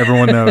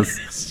everyone knows.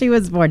 She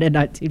was born in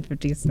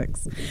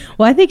 1956.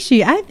 Well, I think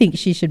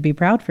she should be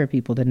proud for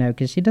people to know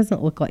because she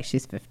doesn't look like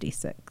she's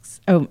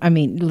 56. Oh, I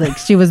mean, like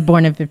she was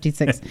born in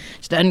 56.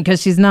 She doesn't because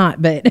she's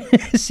not, but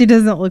she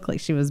doesn't look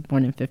like she was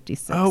born in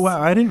 56. Oh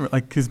wow, I didn't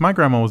because my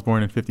grandma was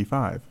born in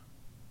 55.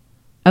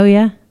 Oh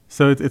yeah.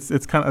 So it's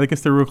kind of, I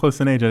guess they're real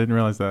close in age. I didn't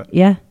realize that.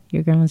 Yeah,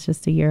 your grandma's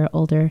just a year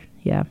older.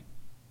 Yeah,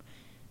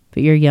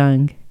 but you're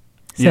young.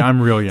 So, yeah,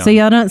 I'm real young. So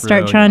y'all don't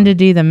start trying to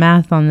do the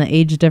math on the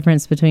age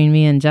difference between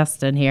me and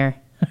Justin here.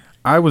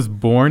 I was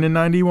born in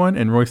 91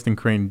 and Royston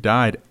Crane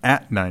died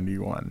at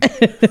 91.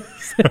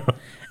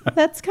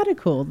 That's kind of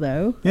cool,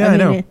 though. Yeah, I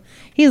know.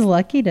 He's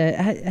lucky to.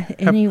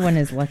 Anyone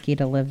is lucky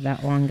to live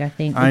that long, I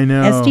think. I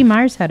know. S.D.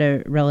 Myers had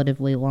a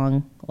relatively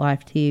long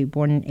life, too.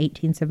 Born in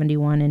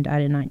 1871 and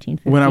died in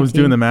 1952. When I was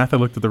doing the math, I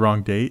looked at the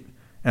wrong date,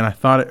 and I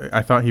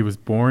thought he was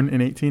born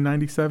in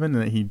 1897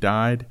 and that he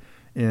died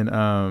in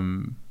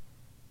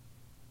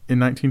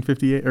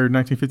 1958 or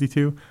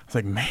 1952. I was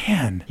like,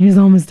 man, he was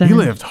almost done. He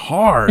lived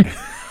hard.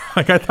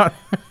 Like I thought.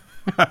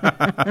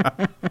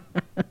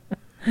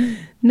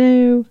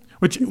 No.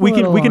 Which we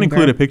can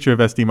include a picture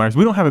of S.D. Myers.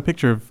 We don't have a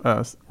picture of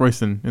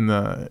Royston in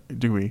the,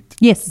 do we?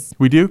 Yes.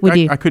 We do? We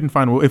do. I couldn't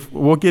find,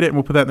 we'll get it and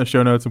we'll put that in the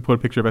show notes and put a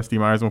picture of S.D.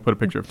 Myers and we'll put a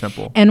picture of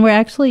Temple. And we're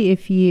actually,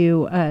 if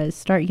you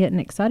start getting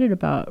excited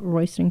about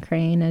Royston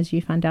Crane, as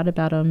you find out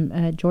about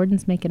him,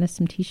 Jordan's making us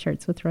some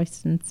t-shirts with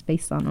Royston's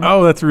face on them.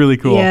 Oh, that's really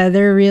cool. Yeah,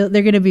 they're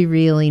going to be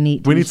really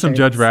neat We need some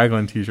Judge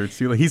Ragland t-shirts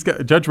too. Like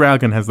Judge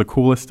Ragland has the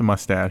coolest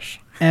mustache.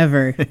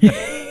 Ever.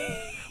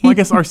 Well, I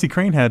guess R.C.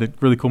 Crane had a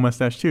really cool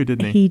mustache too,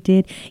 didn't he? He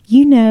did.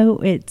 You know,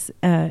 it's,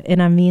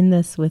 and I mean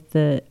this with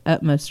the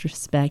utmost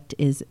respect,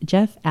 is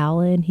Jeff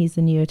Allen. He's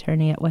a new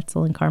attorney at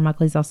Wetzel and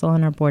Carmichael. He's also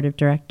on our board of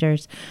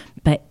directors,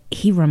 but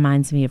he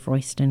reminds me of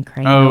Royston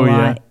Crane a lot.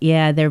 Yeah.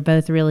 Yeah, they're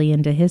both really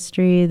into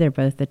history. They're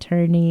both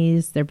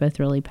attorneys. They're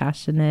both really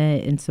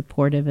passionate and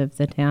supportive of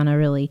the town.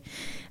 I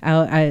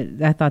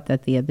thought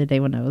that the other day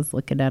when I was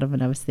looking at them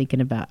and I was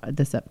thinking about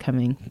this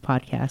upcoming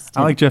podcast.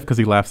 I like Jeff because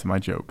he laughs at my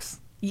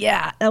jokes.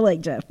 Yeah, I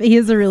like Jeff. He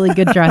has a really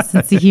good dry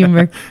sense of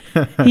humor.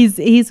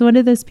 He's one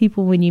of those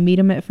people when you meet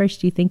him at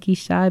first you think he's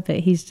shy, but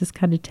he's just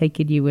kind of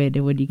taking you in,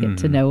 and when you get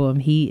to know him,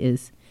 he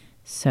is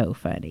so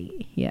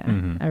funny. Yeah,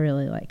 I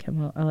really like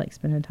him. I like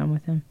spending time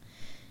with him.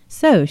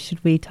 So,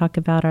 should we talk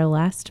about our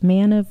last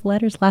man of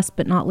letters, last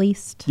but not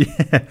least?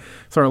 Yeah.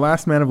 So our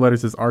last man of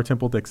letters is R.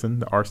 Temple Dixon.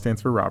 The R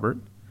stands for Robert.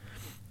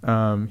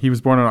 He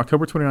was born on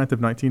October 29th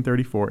of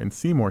 1934 in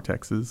Seymour,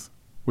 Texas,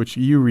 which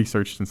you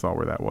researched and saw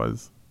where that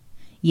was.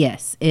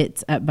 Yes,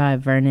 it's up by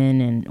Vernon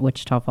and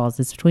Wichita Falls.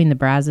 It's between the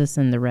Brazos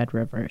and the Red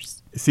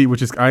Rivers. See,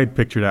 I had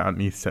pictured out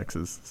in East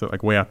Texas, so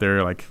like way out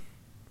there, like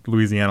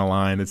Louisiana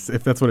line.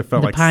 If that's what it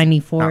felt the like. Piney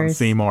out Forest,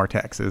 in Seymour,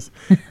 Texas.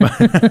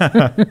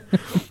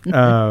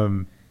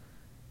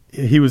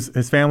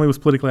 His family was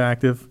politically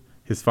active.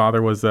 His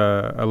father was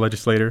a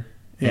legislator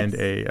and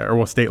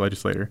yes. state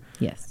legislator.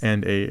 Yes,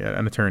 and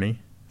an attorney.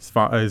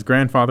 His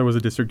grandfather was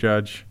a district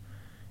judge.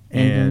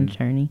 And an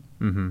attorney.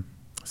 Mm-hmm.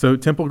 So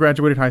Temple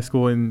graduated high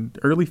school in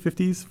early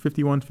 50s,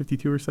 51,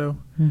 52 or so.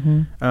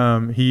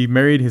 Mm-hmm. He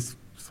married his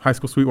high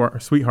school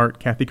sweetheart,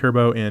 Kathy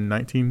Kerbo, in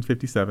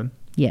 1957.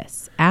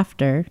 Yes.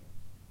 After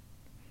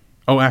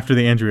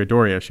the Andrea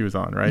Doria she was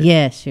on, right?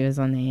 Yes, she was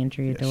on the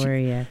Andrea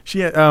Doria. She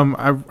had,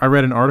 I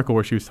read an article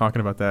where she was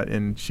talking about that,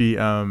 and she,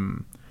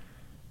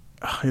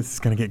 it's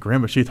going to get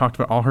grim, but she talked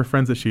about all her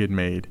friends that she had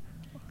made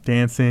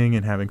dancing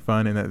and having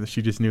fun, and that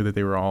she just knew that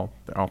they're all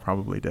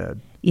probably dead.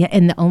 Yeah,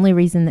 and the only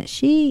reason that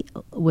she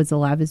was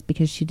alive is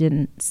because she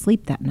didn't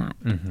sleep that night.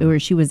 Mm-hmm. Or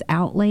she was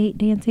out late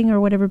dancing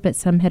or whatever, but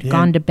some had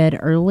gone to bed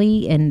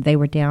early and they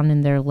were down in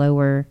their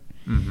lower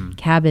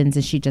cabins,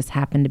 and she just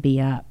happened to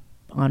be up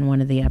on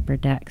one of the upper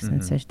decks,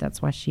 and so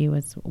that's why she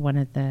was one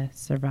of the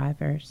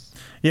survivors.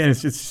 Yeah, and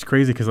it's just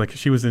crazy because like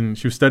she was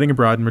studying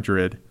abroad in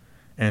Madrid,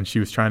 and she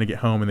was trying to get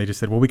home, and they just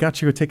said, well, we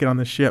got you a ticket on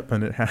this ship,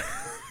 and it had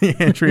the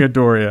Andrea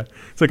Doria.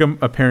 It's like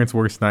a parent's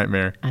worst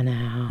nightmare. I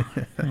know.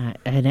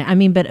 I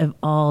mean, but of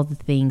all the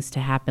things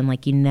to happen,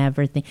 like you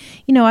never think,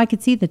 I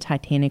could see the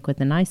Titanic with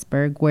an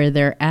iceberg where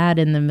they're at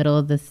in the middle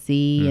of the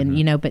sea,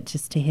 and, but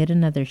just to hit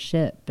another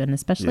ship, and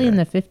especially in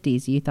the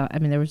 50s, you thought,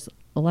 there was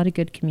a lot of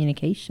good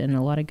communication,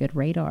 a lot of good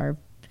radar,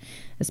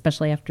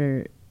 especially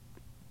after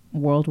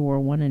World War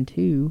I and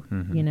II.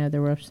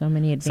 There were so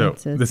many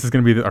advances. So this is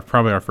going to be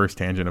probably our first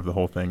tangent of the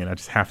whole thing, and I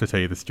just have to tell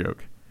you this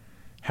joke.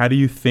 How do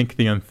you think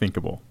the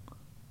unthinkable?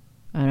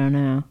 I don't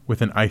know.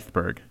 With an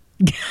iceberg.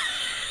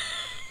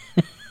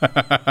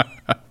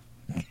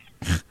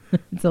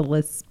 It's a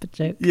lisp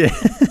joke. Yeah.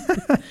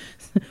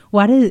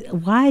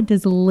 Why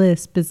does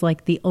lisp is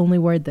like the only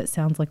word that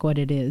sounds like what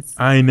it is?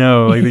 I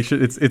know. Like they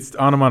should. It's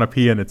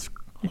onomatopoeia, and it's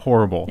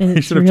horrible. And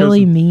it's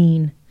really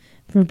mean.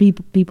 For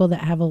people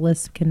that have a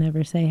lisp can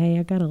never say, "Hey,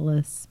 I got a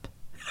lisp."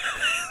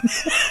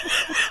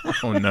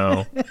 Oh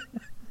no.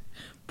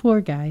 Poor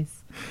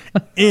guys.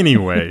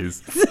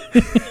 Anyways.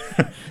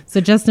 So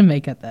Justin may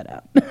cut that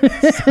out.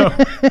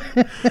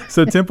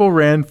 So Temple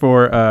ran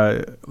for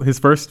he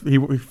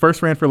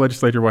first ran for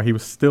legislature while he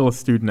was still a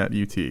student at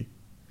UT.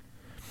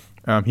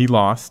 He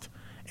lost,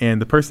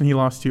 and the person he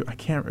lost to, I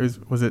can't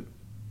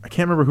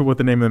remember what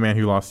the name of the man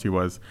who lost to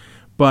was,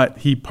 but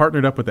he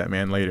partnered up with that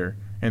man later,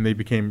 and they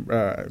became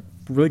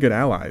really good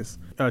allies.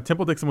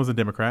 Temple Dixon was a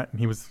Democrat, and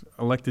he was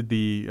elected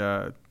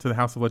to the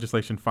House of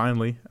Legislation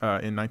finally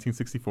in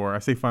 1964. I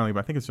say finally,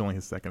 but I think it's only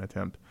his second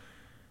attempt.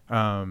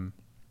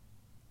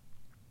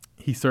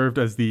 He served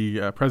as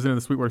the president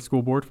of the Sweetwater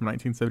School Board from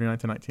 1979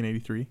 to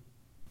 1983.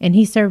 And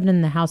he served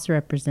in the House of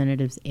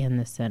Representatives and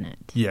the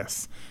Senate.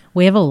 Yes.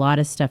 We have a lot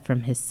of stuff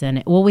from his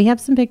Senate. Well, we have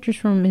some pictures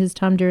from his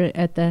time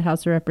at the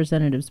House of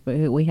Representatives,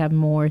 but we have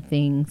more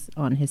things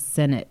on his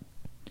Senate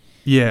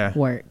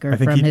work or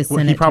from his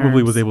Senate he probably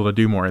terms. was able to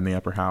do more in the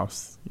upper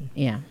house.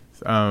 Yeah.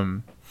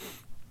 But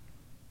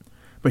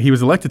he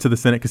was elected to the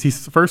Senate because he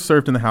first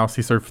served in the House.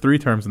 He served 3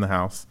 terms in the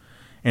House,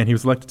 and he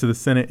was elected to the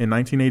Senate in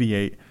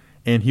 1988.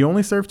 And he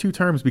only served 2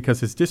 terms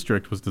because his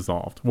district was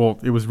dissolved. Well,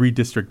 it was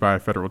redistricted by a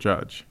federal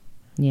judge.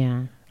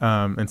 Yeah.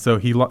 And so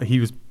he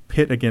was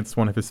pit against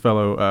one of his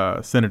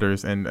fellow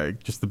senators, and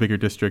just the bigger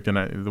district,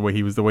 and the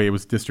way it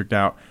was districted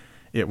out,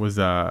 it was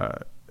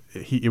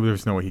there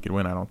was no way he could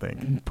win, I don't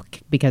think.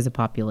 Because of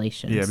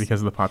populations. Yeah,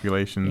 because of the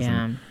populations.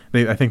 Yeah.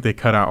 And I think they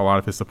cut out a lot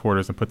of his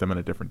supporters and put them in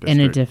a different district.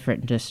 In a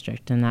different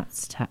district, and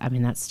that's tough.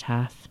 That's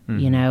tough,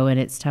 and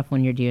it's tough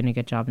when you're doing a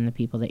good job and the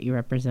people that you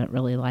represent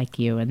really like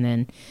you, and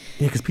then...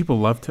 Yeah, because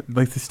people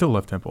they still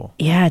love Temple.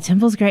 Yeah,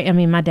 Temple's great.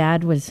 My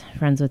dad was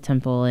friends with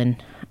Temple,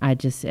 and I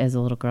just, as a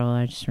little girl,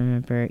 I just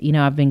remember,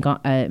 I've been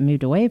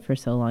moved away for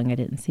so long, I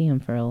didn't see him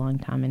for a long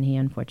time, and he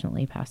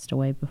unfortunately passed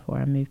away before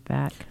I moved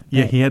back.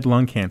 Yeah, he had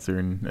lung cancer,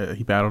 and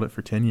he battled it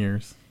for 10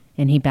 years.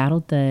 And he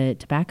battled the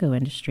tobacco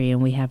industry,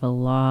 and we have a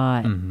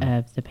lot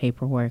of the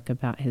paperwork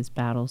about his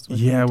battles with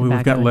the tobacco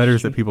we've got letters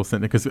industry. that people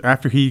sent, because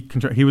after he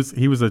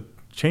was a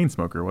chain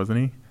smoker, wasn't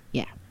he?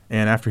 Yeah.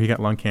 And after he got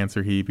lung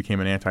cancer, he became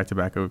an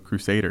anti-tobacco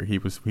crusader. He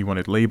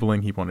wanted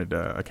labeling, he wanted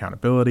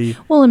accountability.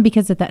 Well, and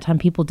because at that time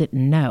people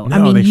didn't know.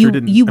 No, they sure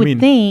didn't. You would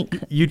think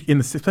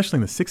especially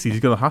in the 60s, you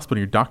go to the hospital,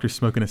 your doctor's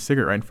smoking a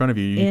cigarette right in front of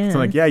you. Yeah. It's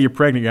like, yeah, you're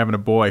pregnant, you're having a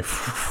boy.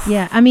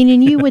 Yeah,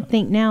 and you would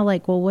think now,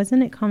 like, well,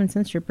 wasn't it common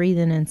sense? You're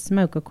breathing in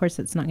smoke. Of course,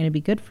 it's not going to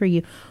be good for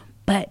you,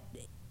 but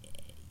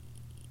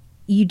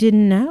you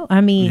didn't know.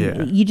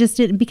 You just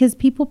didn't, because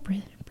people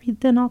breathed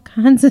in all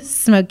kinds of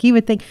smoke. You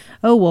would think,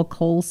 oh, well,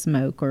 coal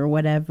smoke or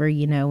whatever,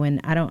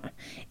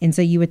 and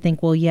so you would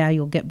think, well, yeah,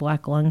 you'll get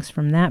black lungs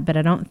from that, but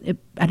I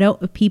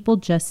don't, people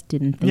just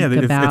didn't think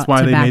about it's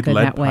why they made lead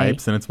that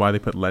pipes, way. and it's why they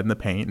put lead in the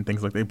paint and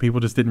things like that. People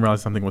just didn't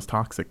realize something was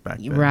toxic back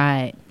then.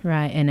 Right.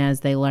 And as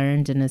they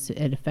learned and as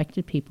it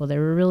affected people, they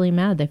were really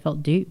mad. They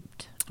felt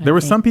duped. There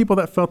were some people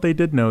that felt they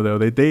did know, though.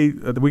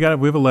 We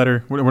have a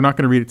letter. We're not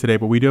going to read it today,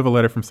 but we do have a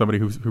letter from somebody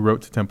who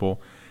wrote to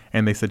Temple,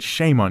 and they said,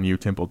 "Shame on you,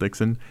 Temple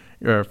Dixon,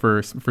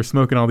 for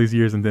smoking all these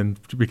years and then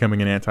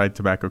becoming an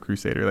anti-tobacco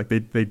crusader." Like they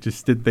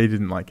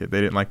didn't like it.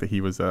 They didn't like that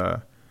he was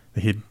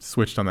he'd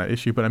switched on that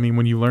issue. But I mean,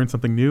 when you learn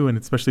something new, and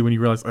especially when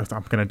you realize, oh,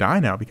 I'm going to die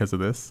now because of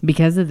this.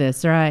 Because of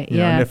this, right? You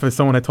know, yeah. and if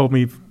someone had told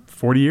me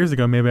 40 years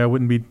ago, maybe I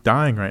wouldn't be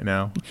dying right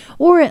now.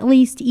 Or at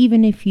least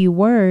even if you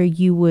were,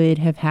 you would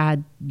have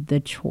had the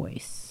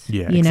choice.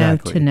 Yeah, you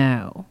exactly. know, to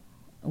know.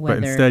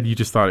 Whether, but instead, you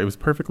just thought it was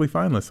perfectly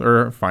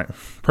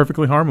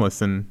perfectly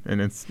harmless, and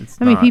it's.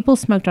 I mean, people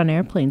smoked on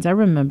airplanes. I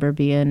remember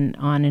being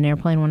on an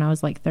airplane when I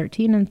was like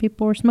 13, and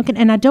people were smoking,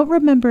 and I don't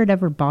remember it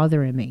ever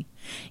bothering me,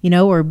 you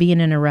know, or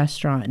being in a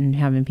restaurant and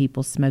having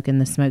people smoke in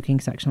the smoking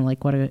section.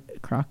 Like, what a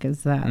crock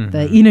is that? Mm-hmm.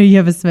 That, you know, you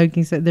have a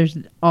smoking section. There's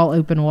all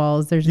open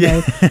walls. There's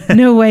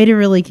no way to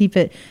really keep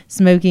it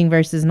smoking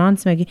versus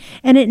non-smoking,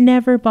 and it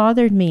never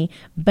bothered me.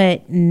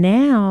 But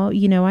now,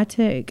 you know, I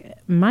took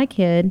my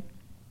kid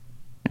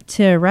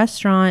to a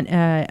restaurant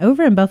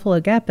over in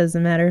Buffalo Gap, as a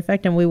matter of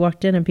fact, and we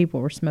walked in and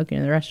people were smoking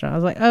in the restaurant. I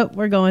was like, oh,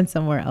 we're going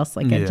somewhere else.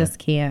 Like, I just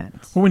can't.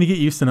 Well, when you get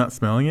used to not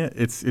smelling it,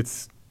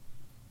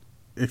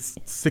 it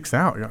sticks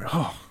out. You're like,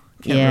 oh,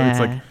 can't really. It's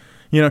like,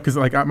 you know, because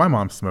like my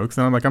mom smokes,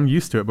 and I'm like, I'm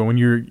used to it. But when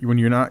you're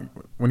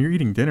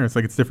eating dinner, it's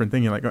like it's a different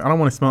thing. You're like, I don't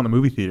want to smell it in a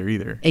movie theater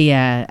either.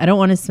 Yeah, I don't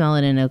want to smell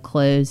it in a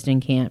closed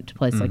and camped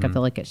place. Like, I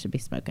feel like it should be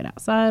smoking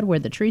outside where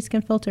the trees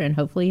can filter, and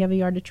hopefully you have a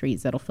yard of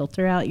trees that'll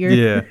filter out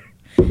your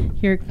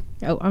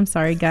oh, I'm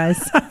sorry,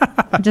 guys.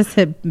 I just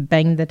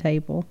banged the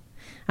table.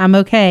 I'm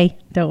okay.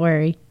 Don't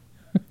worry.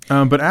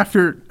 But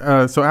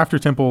after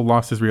Temple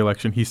lost his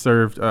reelection, he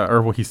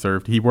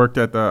worked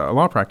at the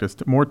law practice,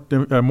 Moore,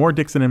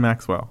 Dixon, and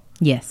Maxwell.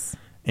 Yes.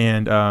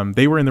 And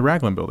they were in the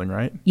Raglan building,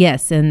 right?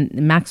 Yes, and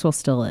Maxwell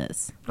still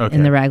is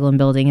in the Raglan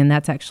building. And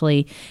that's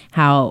actually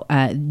how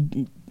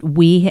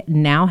we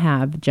now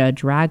have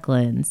Judge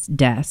Raglan's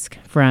desk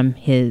from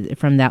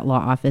that law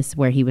office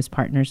where he was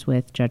partners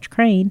with Judge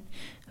Crane,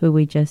 who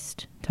we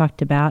just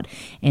talked about.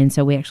 And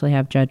so we actually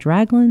have Judge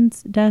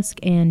Raglan's desk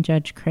and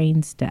Judge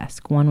Crane's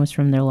desk. One was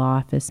from their law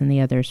office and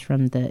the other's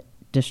from the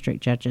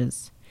district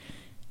judge's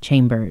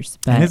chambers.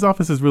 But and his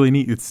office is really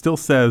neat. It still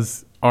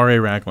says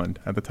R.A. Ragland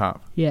at the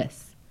top.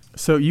 Yes.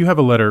 So you have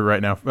a letter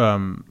right now.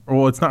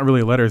 Well, it's not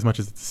really a letter as much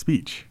as it's a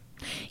speech.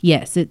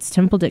 Yes, it's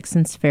Temple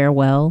Dixon's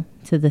farewell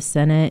to the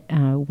Senate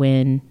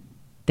when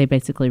they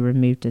basically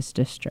removed his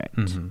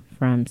district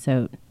from.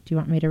 So do you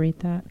want me to read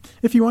that?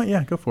 If you want,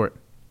 yeah, go for it.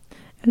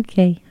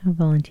 Okay, I'll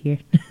volunteer.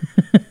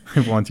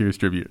 Volunteers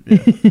tribute.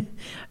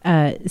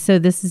 Yeah. So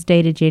this is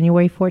dated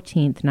January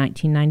 14th,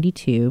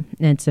 1992,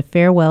 and it's a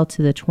farewell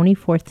to the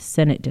 24th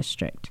Senate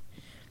District.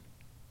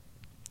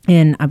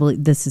 And I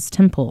believe this is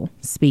Temple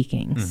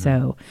speaking,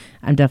 so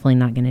I'm definitely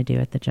not going to do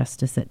it the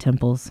justice that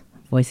Temple's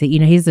voice. You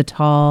know, he's a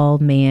tall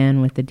man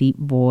with a deep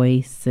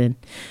voice, and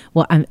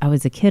well, I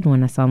was a kid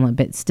when I saw him,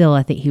 but still,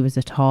 I think he was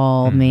a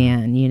tall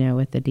man, you know,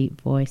 with a deep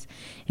voice,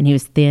 and he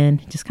was thin,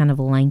 just kind of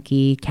a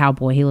lanky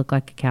cowboy. He looked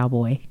like a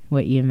cowboy.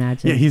 What you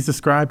imagine? Yeah, he's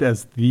described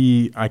as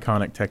the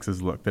iconic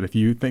Texas look. That if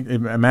you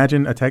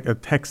imagine a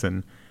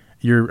Texan,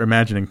 you're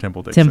imagining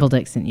Temple Dixon. Temple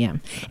Dixon, yeah.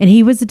 And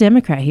he was a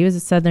Democrat. He was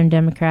a Southern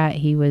Democrat.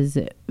 He was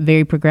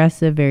very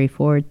progressive, very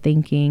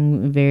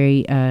forward-thinking,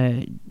 very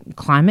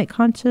climate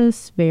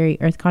conscious, very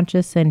earth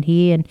conscious. And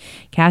he and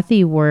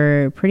Kathy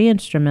were pretty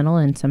instrumental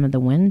in some of the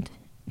wind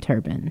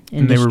turbine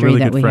industry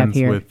that we have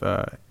here. And they were really good friends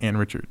with Ann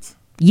Richards.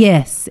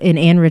 Yes, and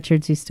Ann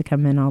Richards used to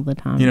come in all the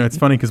time. You know, it's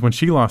funny because when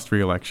she lost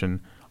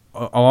re-election,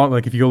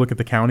 like if you go look at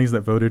the counties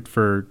that voted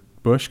for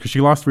Bush, because she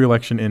lost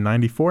re-election in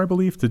 94, I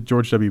believe, to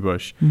George W.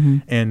 Bush.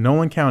 And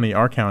Nolan County,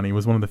 our county,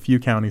 was one of the few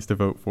counties to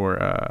vote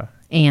for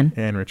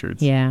Ann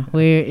Richards. Yeah.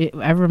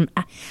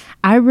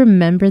 I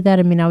remember that.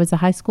 I mean, I was a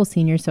high school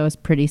senior, so I was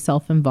pretty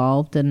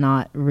self-involved and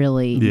not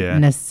really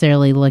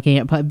necessarily looking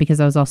at, because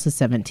I was also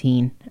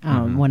 17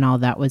 when all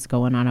that was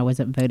going on. I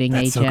wasn't voting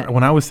age yet.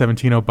 When I was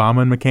 17,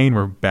 Obama and McCain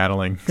were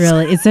battling.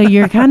 Really? So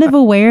you're kind of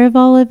aware of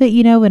all of it,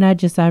 you know, and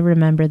I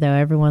remember, though,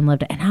 everyone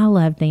loved it. And I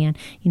loved Ann.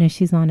 You know,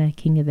 she's on a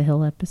King of the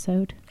Hill episode.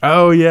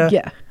 Oh, yeah.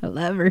 Yeah, I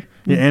love her.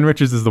 Yeah, Ann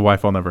Richards is the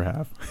wife I'll never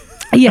have.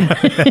 Yeah.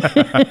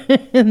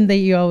 And that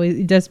you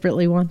always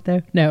desperately want,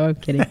 though. No, I'm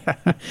kidding.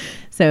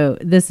 So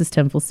this is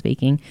Temple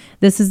speaking.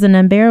 This is an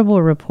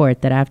unbearable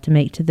report that I have to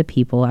make to the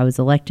people I was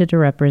elected to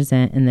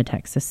represent in the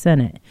Texas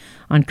Senate.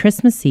 On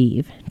Christmas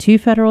Eve, 2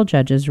 federal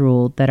judges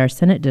ruled that our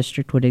Senate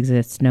district would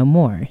exist no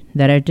more,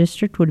 that our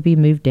district would be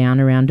moved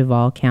down around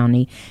Duval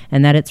County,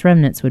 and that its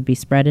remnants would be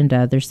spread into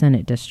other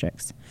Senate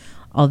districts.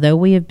 Although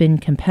we have been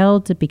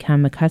compelled to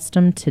become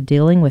accustomed to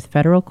dealing with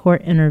federal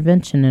court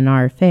intervention in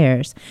our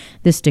affairs,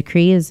 this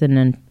decree is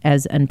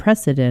as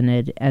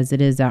unprecedented as it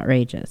is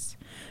outrageous.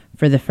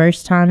 For the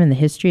first time in the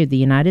history of the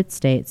United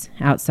States,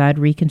 outside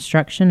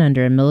Reconstruction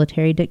under a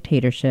military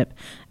dictatorship,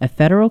 a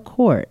federal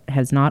court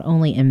has not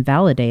only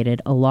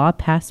invalidated a law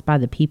passed by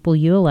the people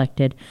you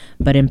elected,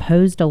 but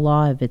imposed a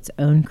law of its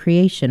own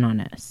creation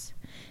on us.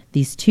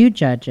 These 2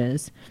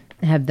 judges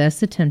have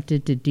thus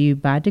attempted to do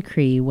by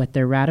decree what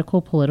their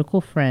radical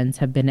political friends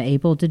have been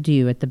able to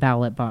do at the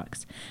ballot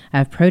box. I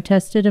have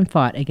protested and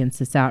fought against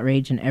this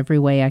outrage in every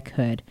way I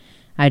could.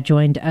 I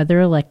joined other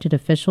elected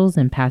officials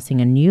in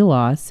passing a new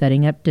law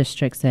setting up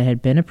districts that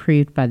had been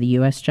approved by the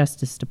U.S.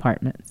 Justice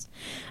Departments.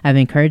 I've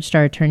encouraged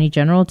our Attorney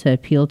General to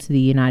appeal to the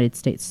United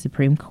States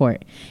Supreme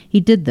Court. He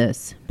did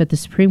this, but the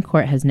Supreme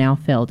Court has now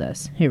failed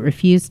us. It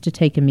refused to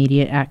take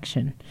immediate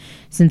action.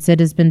 Since it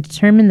has been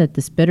determined that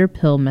this bitter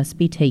pill must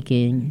be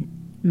taken,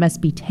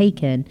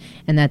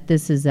 and that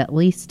this is at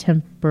least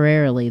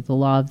temporarily the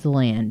law of the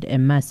land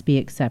and must be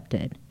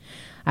accepted.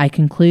 I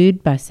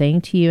conclude by saying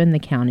to you in the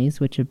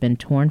counties which have been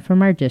torn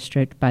from our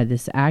district by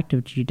this act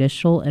of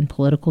judicial and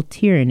political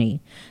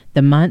tyranny,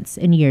 the months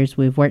and years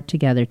we've worked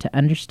together to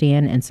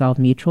understand and solve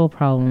mutual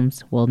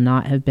problems will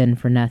not have been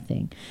for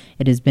nothing.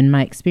 It has been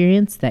my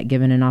experience that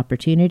given an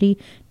opportunity,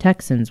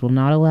 Texans will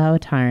not allow a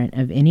tyrant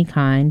of any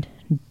kind,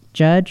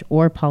 judge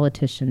or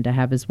politician, to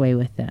have his way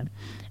with them.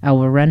 I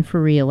will run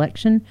for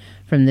re-election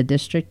from the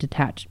district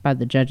attached by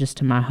the judges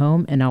to my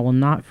home, and I will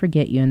not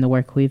forget you and the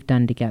work we've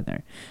done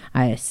together.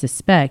 I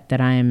suspect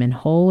that I am in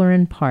whole or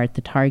in part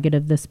the target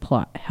of this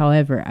plot.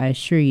 However, I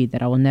assure you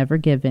that I will never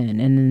give in,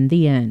 and in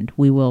the end,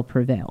 we will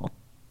prevail.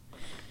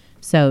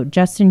 So,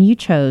 Justin, you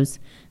chose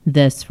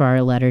this for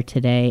our letter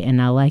today, and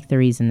I like the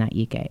reason that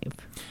you gave.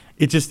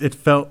 It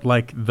felt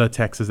like the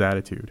Texas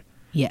attitude.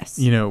 Yes.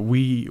 You know,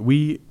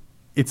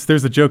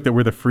 there's a joke that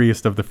we're the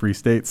freest of the free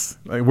states.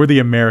 Like, we're the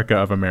America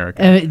of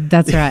America.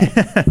 That's right.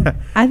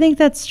 I think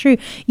that's true.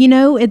 You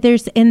know,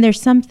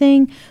 there's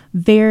something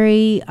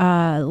very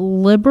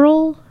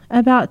liberal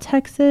about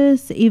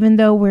Texas, even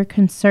though we're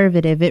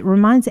conservative.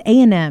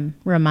 A&M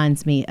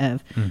reminds me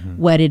of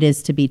what it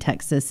is to be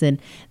Texas.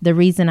 And the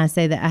reason I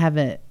say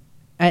that,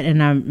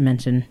 and I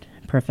mentioned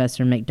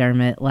Professor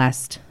McDermott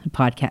last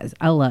podcast.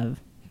 I love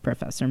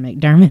Professor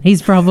McDermott.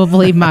 He's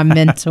probably my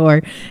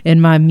mentor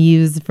and my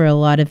muse for a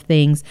lot of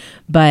things.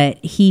 But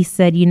he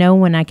said, you know,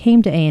 when I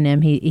came to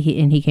A&M,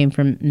 he came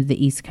from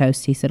the East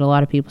Coast. He said a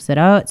lot of people said,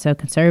 "Oh, it's so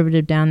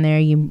conservative down there.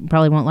 You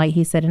probably won't like."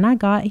 He said, and I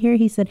got here.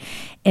 He said,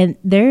 and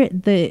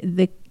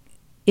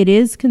it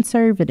is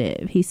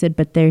conservative. He said,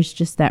 but there's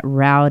just that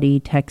rowdy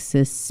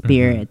Texas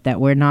spirit that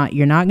you're not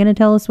going to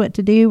tell us what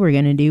to do. We're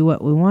going to do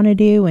what we want to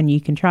do, and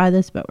you can try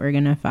this, but we're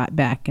going to fight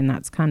back. And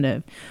that's kind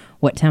of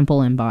what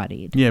Temple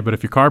embodied. Yeah, but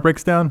if your car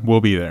breaks down, we'll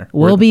be there.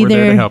 We're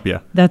there to help you.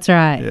 That's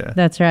right. Yeah.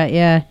 That's right.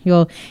 Yeah.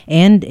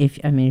 And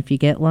if you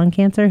get lung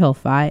cancer, he'll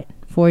fight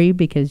for you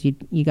because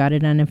you got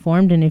it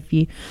uninformed. And if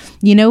you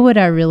know what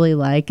I really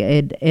like,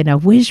 and I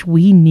wish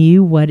we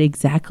knew what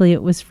exactly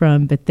it was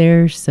from, but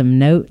there's some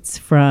notes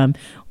from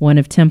one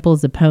of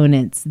Temple's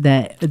opponents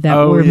that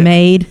were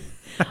made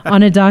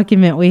on a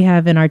document we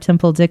have in our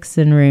Temple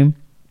Dixon room,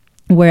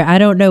 where I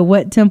don't know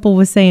what Temple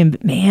was saying,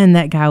 but man,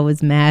 that guy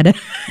was mad.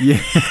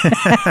 Yeah.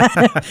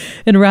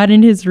 And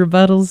writing his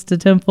rebuttals to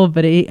Temple.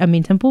 But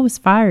Temple was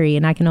fiery,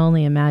 and I can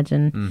only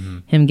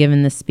imagine him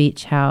giving the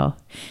speech how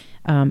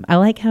I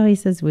like how he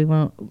says we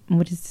won't,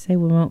 what does he say?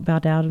 We won't bow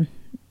down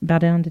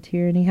to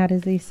tyranny. How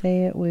does he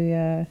say it? We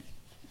have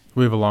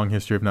a long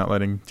history of not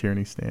letting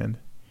tyranny stand.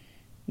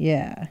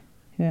 Yeah.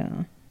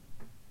 Yeah.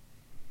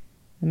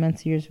 The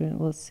months, years,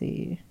 let's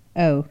see.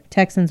 Oh,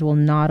 Texans will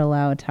not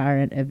allow a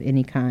tyrant of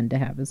any kind to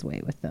have his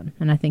way with them.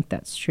 And I think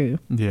that's true.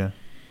 Yeah.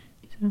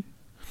 So.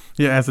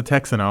 Yeah, as a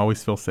Texan, I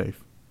always feel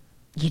safe.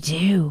 You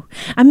do.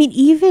 I mean,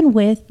 even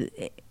with,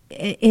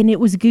 and it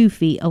was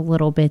goofy a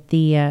little bit,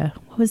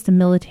 what was the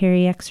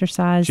military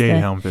exercise? Jade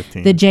Helm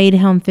 15. The Jade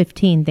Helm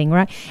 15 thing,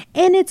 right?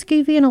 And it's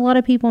goofy, and a lot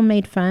of people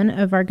made fun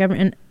of our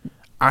government.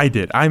 I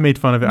did. I made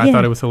fun of it. Yeah. I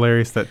thought it was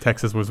hilarious that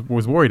Texas was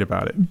worried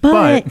about it.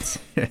 But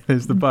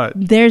there's the but.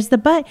 There's the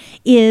but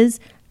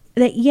is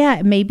that,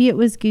 yeah, maybe it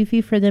was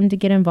goofy for them to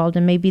get involved,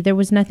 and maybe there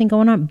was nothing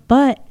going on,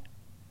 but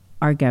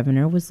our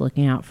governor was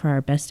looking out for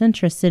our best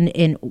interests,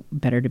 and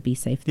better to be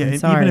safe than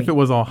sorry. Even if it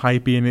was all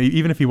hypey, and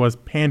even if he was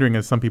pandering,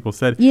 as some people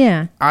said,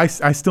 I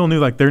still knew,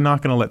 like, they're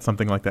not going to let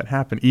something like that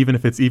happen, even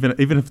if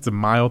it's a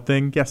mild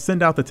thing. Yeah,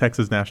 send out the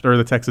Texas National or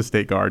the Texas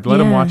State Guard. Let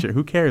them watch it.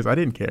 Who cares? I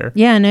didn't care.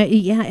 Yeah, no,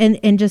 yeah,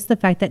 and just the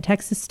fact that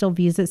Texas still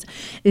views it.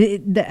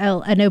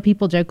 I know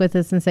people joke with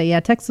us and say,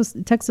 yeah, Texas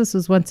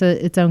was once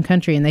its own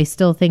country, and they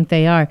still think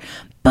they are.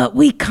 But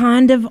we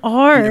kind of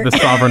are. The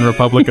sovereign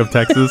republic of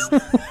Texas.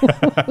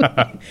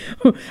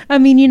 I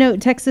mean,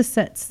 Texas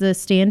sets the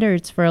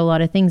standards for a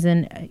lot of things.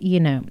 And,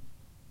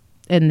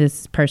 in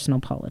this personal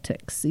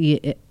politics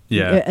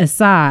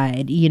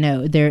aside,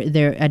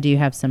 I do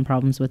have some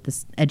problems with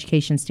the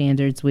education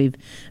standards we've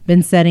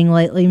been setting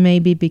lately,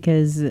 maybe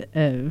because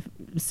of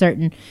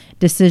certain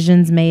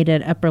decisions made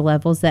at upper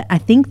levels that I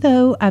think,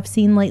 though, I've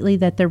seen lately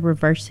that they're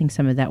reversing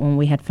some of that. When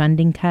we had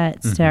funding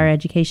cuts to our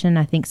education,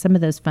 I think some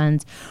of those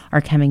funds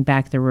are coming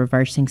back. They're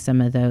reversing some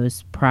of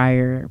those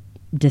prior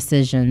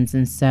decisions.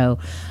 And so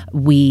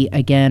we,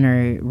 again,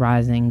 are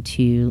rising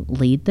to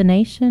lead the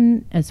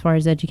nation as far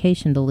as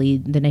education, to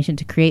lead the nation,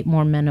 to create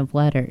more men of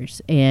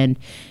letters, and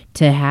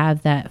to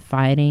have that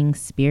fighting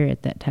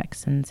spirit that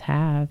Texans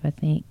have. I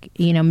think,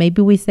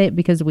 maybe we say it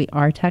because we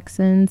are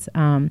Texans.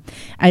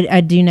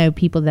 I do know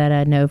people that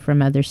I know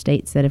from other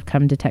states that have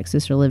come to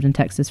Texas or lived in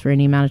Texas for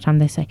any amount of time.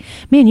 They say,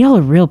 man, y'all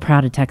are real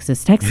proud of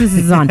Texas. Texas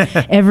is on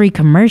every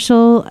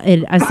commercial.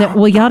 And I said,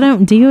 well, y'all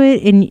don't do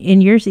it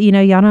in yours,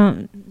 y'all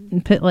don't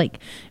put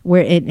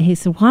he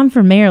said, well, I'm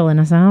from Maryland.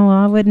 I said, oh, well,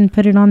 I wouldn't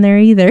put it on there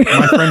either.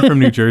 My friend from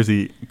New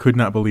Jersey could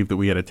not believe that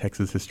we had a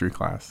Texas history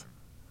class.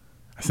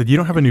 I said, you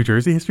don't have a New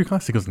Jersey history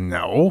class? He goes,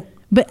 no.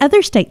 But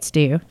other states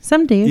do.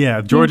 Some do.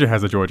 Yeah, Georgia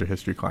has a Georgia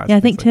history class. Yeah, I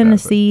think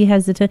Tennessee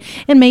has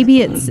and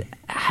maybe it's,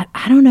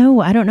 I don't know.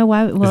 I don't know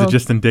why. Well, is it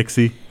just in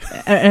Dixie?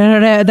 I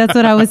don't know. That's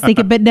what I was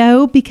thinking. But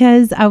no,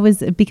 because I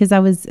was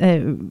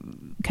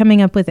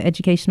coming up with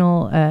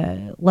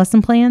educational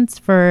lesson plans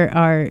for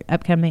our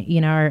upcoming,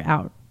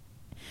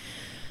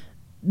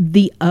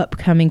 the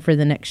upcoming for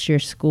the next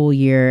year's school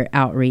year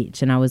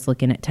outreach. And I was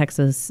looking at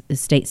Texas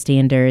state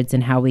standards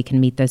and how we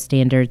can meet those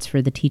standards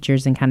for the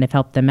teachers and kind of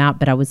help them out.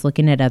 But I was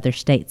looking at other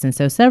states. And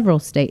so several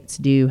states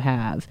do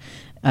have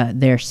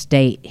their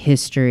state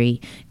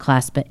history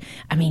class. But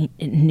I mean,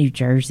 in New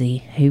Jersey,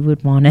 who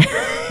would want to?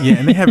 Yeah.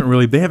 And they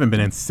haven't been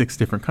in 6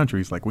 different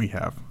countries like we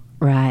have.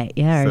 Right.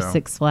 Yeah. Or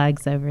Six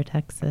Flags over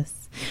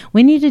Texas.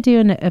 We need to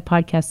do a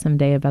podcast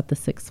someday about the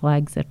Six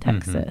Flags of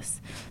Texas,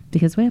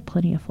 because we have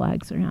plenty of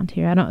flags around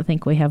here. I don't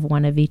think we have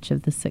one of each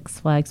of the Six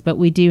Flags, but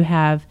we do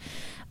have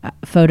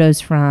photos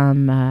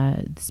from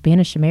the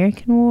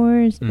Spanish-American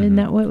Wars. Isn't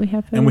that what we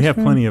have? And we have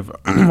plenty of,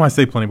 well, I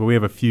say plenty, but we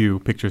have a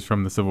few pictures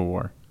from the Civil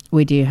War.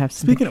 We do have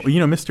some. Speaking of,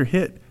 Mr.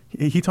 Hitt,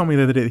 he told me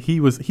the other day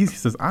he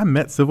says, I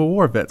met Civil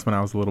War vets when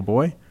I was a little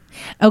boy.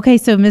 Okay,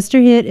 so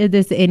Mr.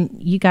 Hitt, and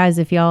you guys,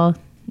 if y'all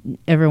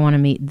ever want to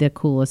meet the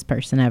coolest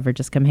person ever,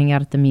 just come hang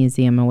out at the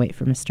museum and wait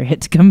for Mr.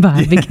 Hitt to come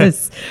by,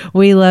 because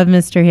we love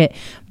Mr. Hitt.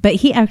 But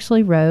he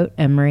actually wrote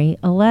Emory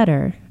a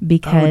letter,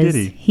 because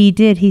he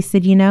did. He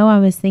said, I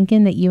was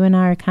thinking that you and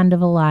I are kind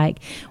of alike.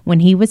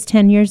 When he was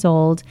 10 years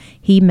old,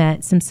 he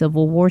met some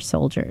Civil War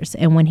soldiers.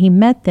 And when he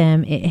met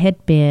them, it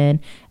had been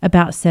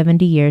about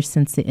 70 years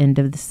since the end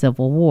of the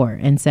Civil War.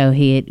 And so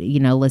he had,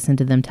 listened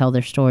to them tell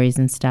their stories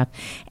and stuff.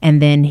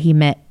 And then he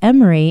met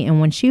Emory. And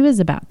when she was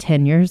about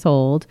 10 years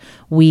old,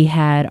 we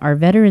had our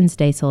Veterans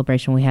Day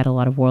celebration. We had a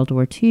lot of World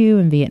War II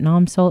and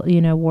Vietnam,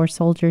 war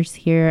soldiers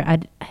here. I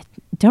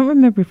don't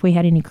remember if we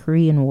had any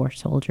Korean War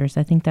soldiers.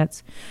 I think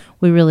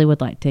we really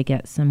would like to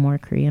get some more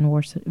Korean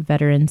War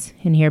veterans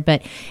in here.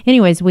 But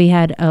anyways, we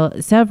had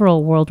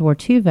several World War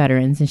II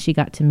veterans, and she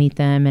got to meet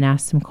them and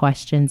ask some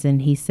questions.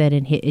 And he said,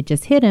 and it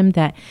just hit him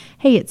that,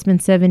 hey, it's been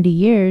 70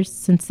 years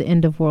since the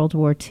end of World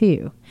War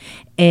II.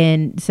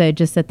 And so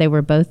just that they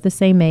were both the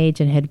same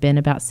age and had been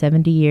about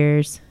 70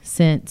 years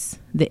since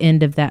the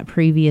end of that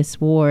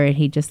previous war. And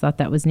he just thought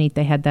that was neat.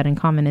 They had that in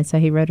common. And so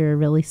he wrote her a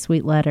really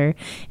sweet letter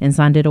and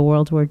signed it a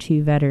World War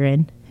II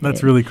veteran.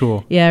 That's really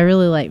cool. Yeah, I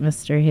really like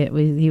Mr. Hitt.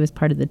 He was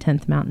part of the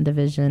 10th Mountain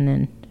Division.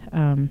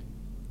 And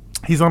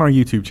he's on our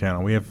YouTube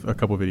channel. We have a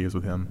couple videos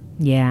with him.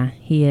 Yeah,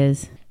 he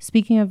is.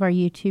 Speaking of our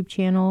YouTube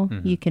channel,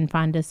 you can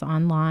find us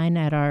online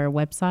at our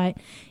website.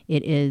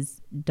 It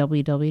is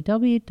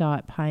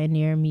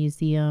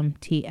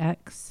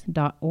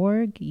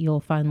www.pioneermuseumtx.org. You'll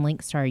find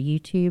links to our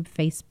YouTube,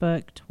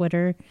 Facebook,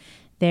 Twitter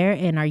there.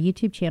 And our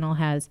YouTube channel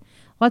has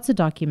lots of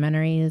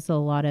documentaries, a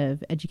lot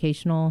of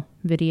educational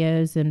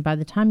videos. And by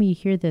the time you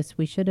hear this,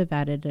 we should have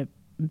added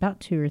about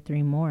 2 or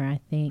 3 more,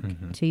 I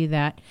think, to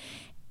that.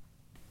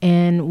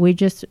 And we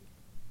just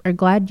are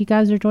glad you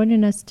guys are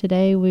joining us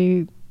today.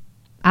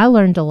 I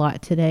learned a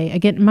lot today.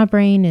 Again, my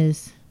brain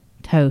is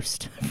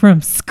toast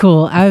from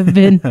school. I've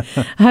been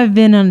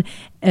on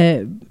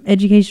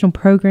educational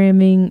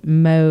programming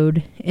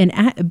mode, and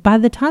by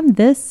the time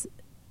this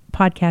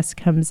podcast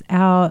comes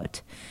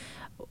out,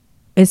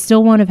 it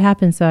still won't have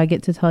happened, so I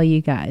get to tell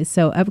you guys.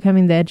 So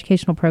upcoming, the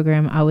educational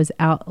program I was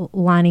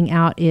lining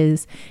out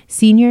is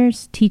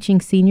seniors, teaching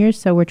seniors.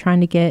 So we're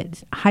trying to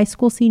get high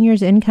school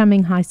seniors,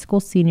 incoming high school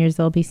seniors,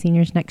 they'll be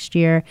seniors next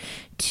year,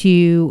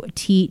 to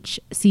teach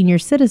senior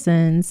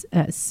citizens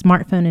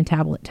smartphone and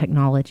tablet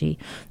technology.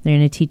 They're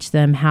going to teach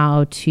them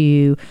how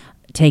to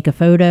take a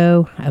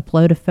photo,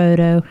 upload a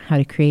photo, how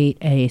to create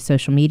a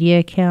social media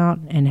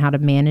account, and how to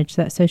manage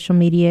that social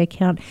media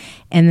account.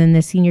 And then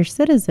the senior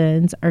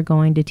citizens are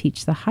going to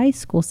teach the high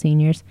school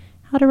seniors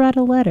how to write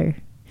a letter.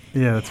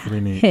 Yeah, that's really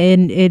neat.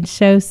 And it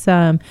shows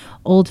some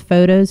old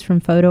photos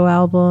from photo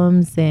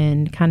albums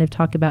and kind of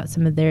talk about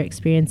some of their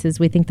experiences.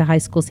 We think the high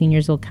school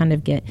seniors will kind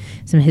of get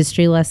some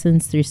history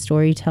lessons through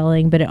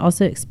storytelling, but it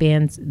also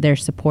expands their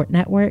support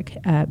network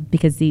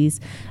because these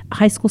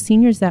high school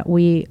seniors that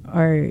we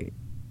are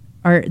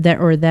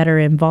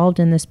involved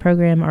in this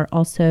program are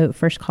also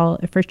first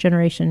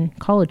generation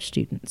college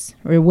students,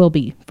 or will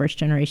be first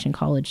generation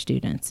college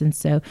students. And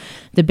so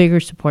the bigger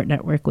support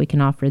network we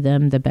can offer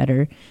them, the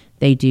better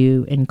they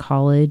do in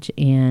college,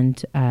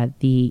 and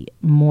the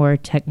more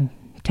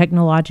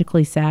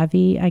technologically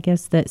savvy, I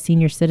guess, that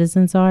senior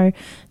citizens are,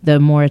 the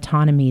more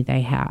autonomy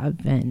they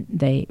have and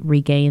they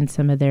regain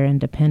some of their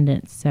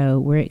independence. So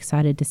we're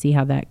excited to see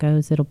how that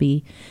goes. It'll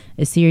be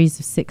a series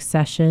of 6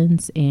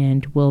 sessions,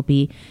 and we'll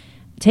be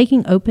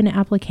taking open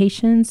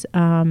applications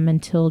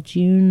until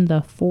June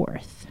the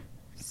 4th.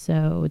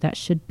 So that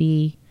should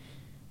be,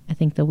 I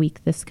think, the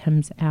week this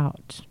comes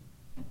out.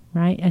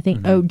 Right? I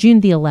think,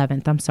 June the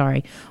 11th. I'm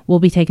sorry. We'll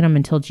be taking them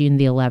until June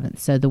the 11th.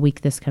 So the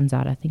week this comes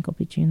out, I think will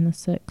be June the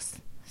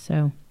 6th.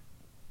 So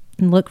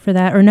look for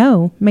that. Or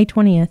no, May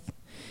 20th.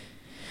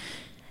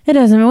 It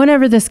doesn't.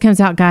 Whenever this comes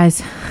out,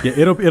 guys. Yeah,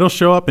 it'll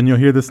show up and you'll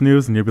hear this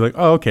news and you'll be like,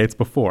 oh, okay, it's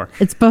before.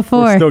 It's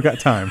before. We've still got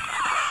time.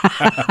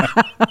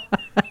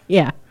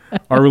 Yeah.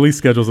 Our release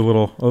schedule's a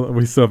little,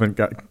 we still haven't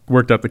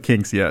worked out the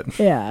kinks yet.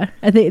 Yeah.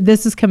 I think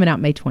this is coming out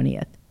May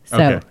 20th.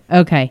 So,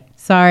 okay.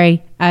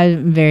 Sorry.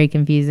 I'm very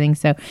confusing.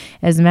 So,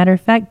 as a matter of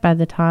fact, by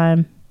the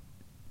time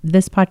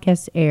this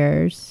podcast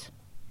airs,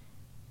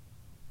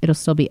 it'll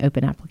still be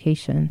open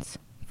applications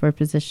for a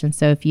position.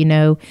 So, if you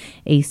know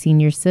a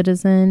senior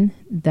citizen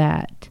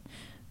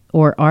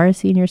or are a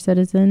senior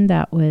citizen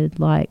that would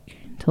like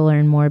to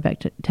learn more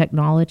about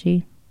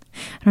technology,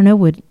 I don't know,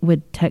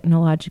 would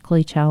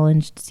technologically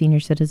challenged senior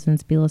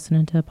citizens be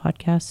listening to a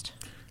podcast?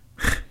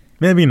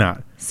 Maybe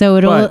not. So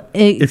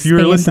if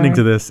you're listening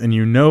to this and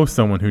you know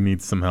someone who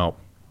needs some help,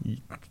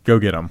 go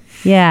get them.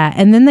 Yeah,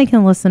 and then they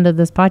can listen to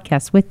this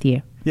podcast with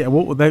you. Yeah,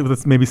 well,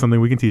 that's maybe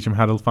something we can teach them,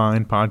 how to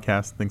find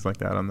podcasts, things like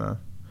that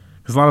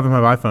because a lot of them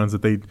have iPhones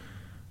that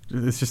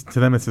it's just,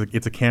 to them, it's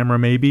a camera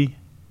maybe,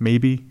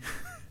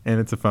 and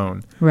it's a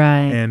phone.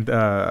 Right. And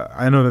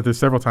I know that there's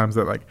several times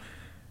that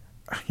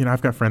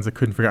I've got friends that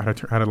couldn't figure out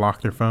how to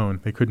lock their phone.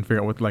 They couldn't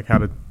figure out how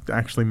to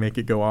actually make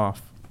it go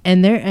off.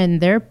 And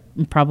they're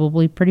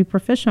probably pretty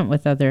proficient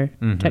with other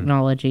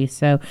technology.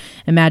 So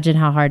imagine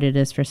how hard it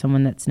is for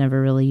someone that's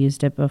never really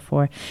used it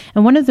before.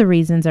 And one of the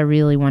reasons I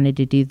really wanted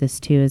to do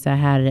this too is I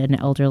had an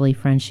elderly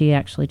friend. She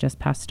actually just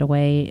passed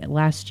away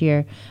last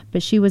year,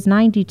 but she was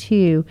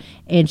 92,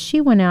 and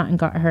she went out and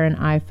got her an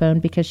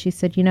iPhone because she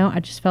said, I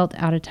just felt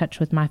out of touch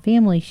with my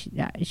family.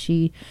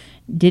 She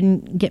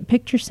didn't get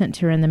pictures sent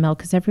to her in the mail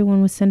because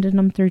everyone was sending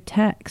them through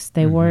text.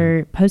 They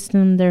were posting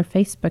them their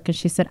Facebook, and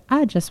she said,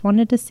 I just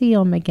wanted to see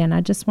them again.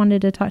 I just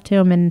wanted to talk to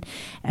them. And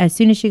as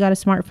soon as she got a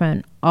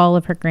smartphone, all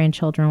of her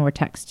grandchildren were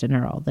texting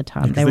her all the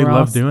time. They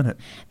love doing it.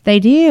 They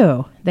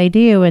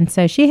do. And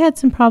so she had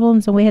some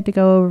problems, and we had to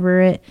go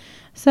over it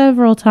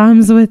several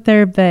times with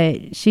her,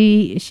 but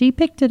she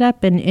picked it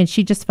up, and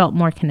she just felt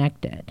more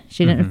connected.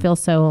 She didn't feel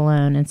so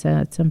alone, and so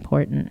it's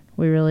important.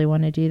 We really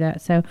want to do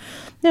that. So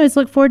let's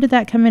look forward to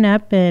that coming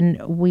up,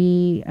 and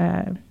we'll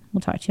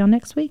talk to y'all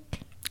next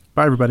week.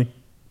 Bye, everybody.